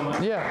 thank you so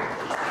much. Yeah.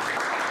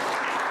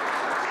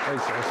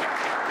 Thanks, guys.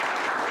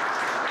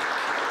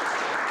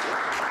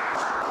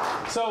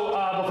 So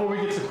before we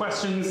get to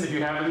questions, if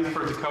you have any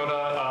for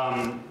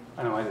Dakota,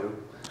 I know I do.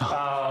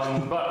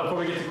 But before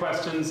we get to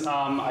questions,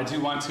 I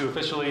do want to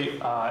officially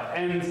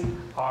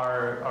end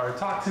our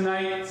talk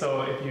tonight.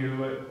 So if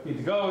you need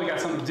to go, you got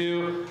something to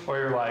do, or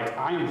you're like,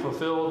 I am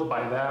fulfilled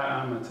by that,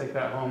 I'm going to take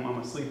that home, I'm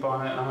going to sleep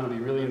on it, I'm going to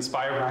be really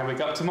inspired when I wake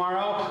up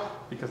tomorrow,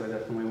 because I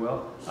definitely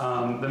will,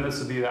 then this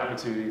would be the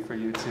opportunity for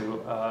you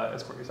to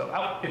escort yourself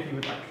out if you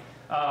would like.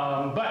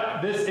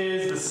 But this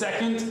is the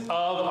second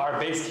of our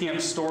Base Camp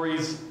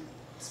Stories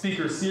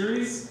speaker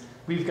series.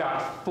 We've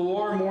got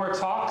 4 more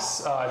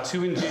talks,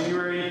 2 in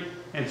January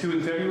and 2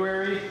 in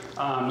February.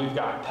 We've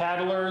got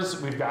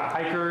paddlers, we've got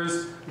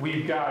hikers,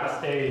 we've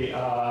got an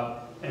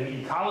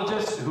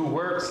ecologist who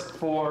works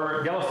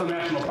for Yellowstone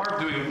National Park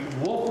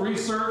doing wolf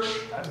research.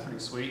 That's pretty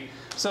sweet.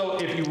 So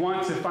if you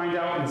want to find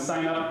out and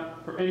sign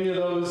up for any of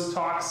those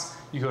talks,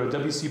 you go to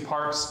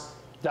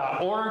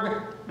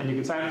wcparks.org and you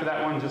can sign up for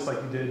that one just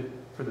like you did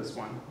for this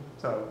one.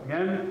 So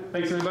again,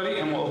 thanks everybody,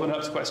 and we'll open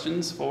up to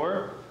questions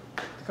for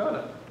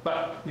Dakota.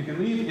 But you can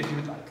leave if you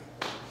would like.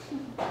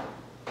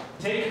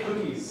 Take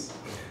cookies.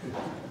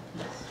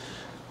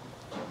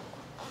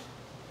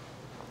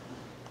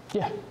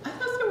 Yeah. I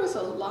thought there was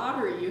a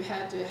lottery you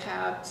had to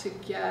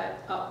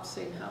get up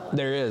St. Helens.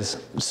 There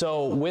is.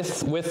 So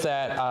with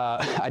that,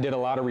 I did a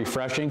lot of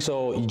refreshing.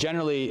 So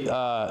generally,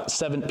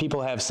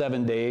 people have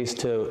 7 days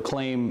to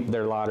claim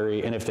their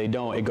lottery, and if they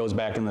don't, it goes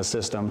back in the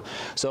system.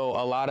 So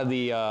a lot of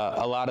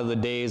the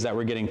days that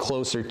we're getting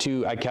closer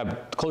to, I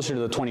kept closer to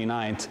the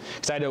 29th,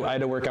 because I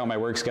had to work out my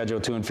work schedule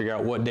too and figure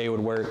out what day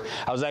would work.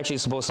 I was actually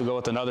supposed to go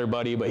with another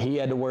buddy, but he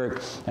had to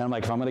work, and I'm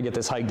like, if I'm gonna get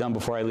this hike done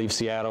before I leave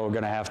Seattle, we're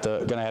gonna have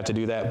to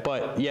do that.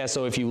 But yeah,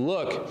 so if you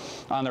look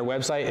on their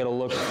website, it'll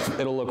look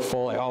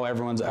full. Like, oh,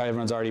 everyone's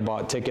already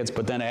bought tickets.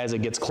 But then as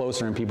it gets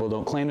closer and people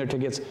don't claim their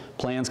tickets,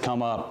 plans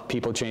come up.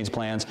 People change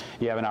plans.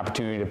 You have an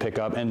opportunity to pick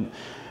up. And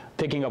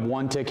picking up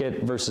 1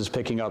 ticket versus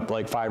picking up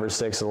like 5 or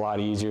 6 is a lot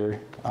easier.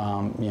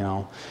 And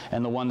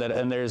the one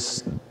that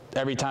there's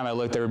every time I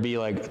look, there would be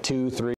like 2, 3.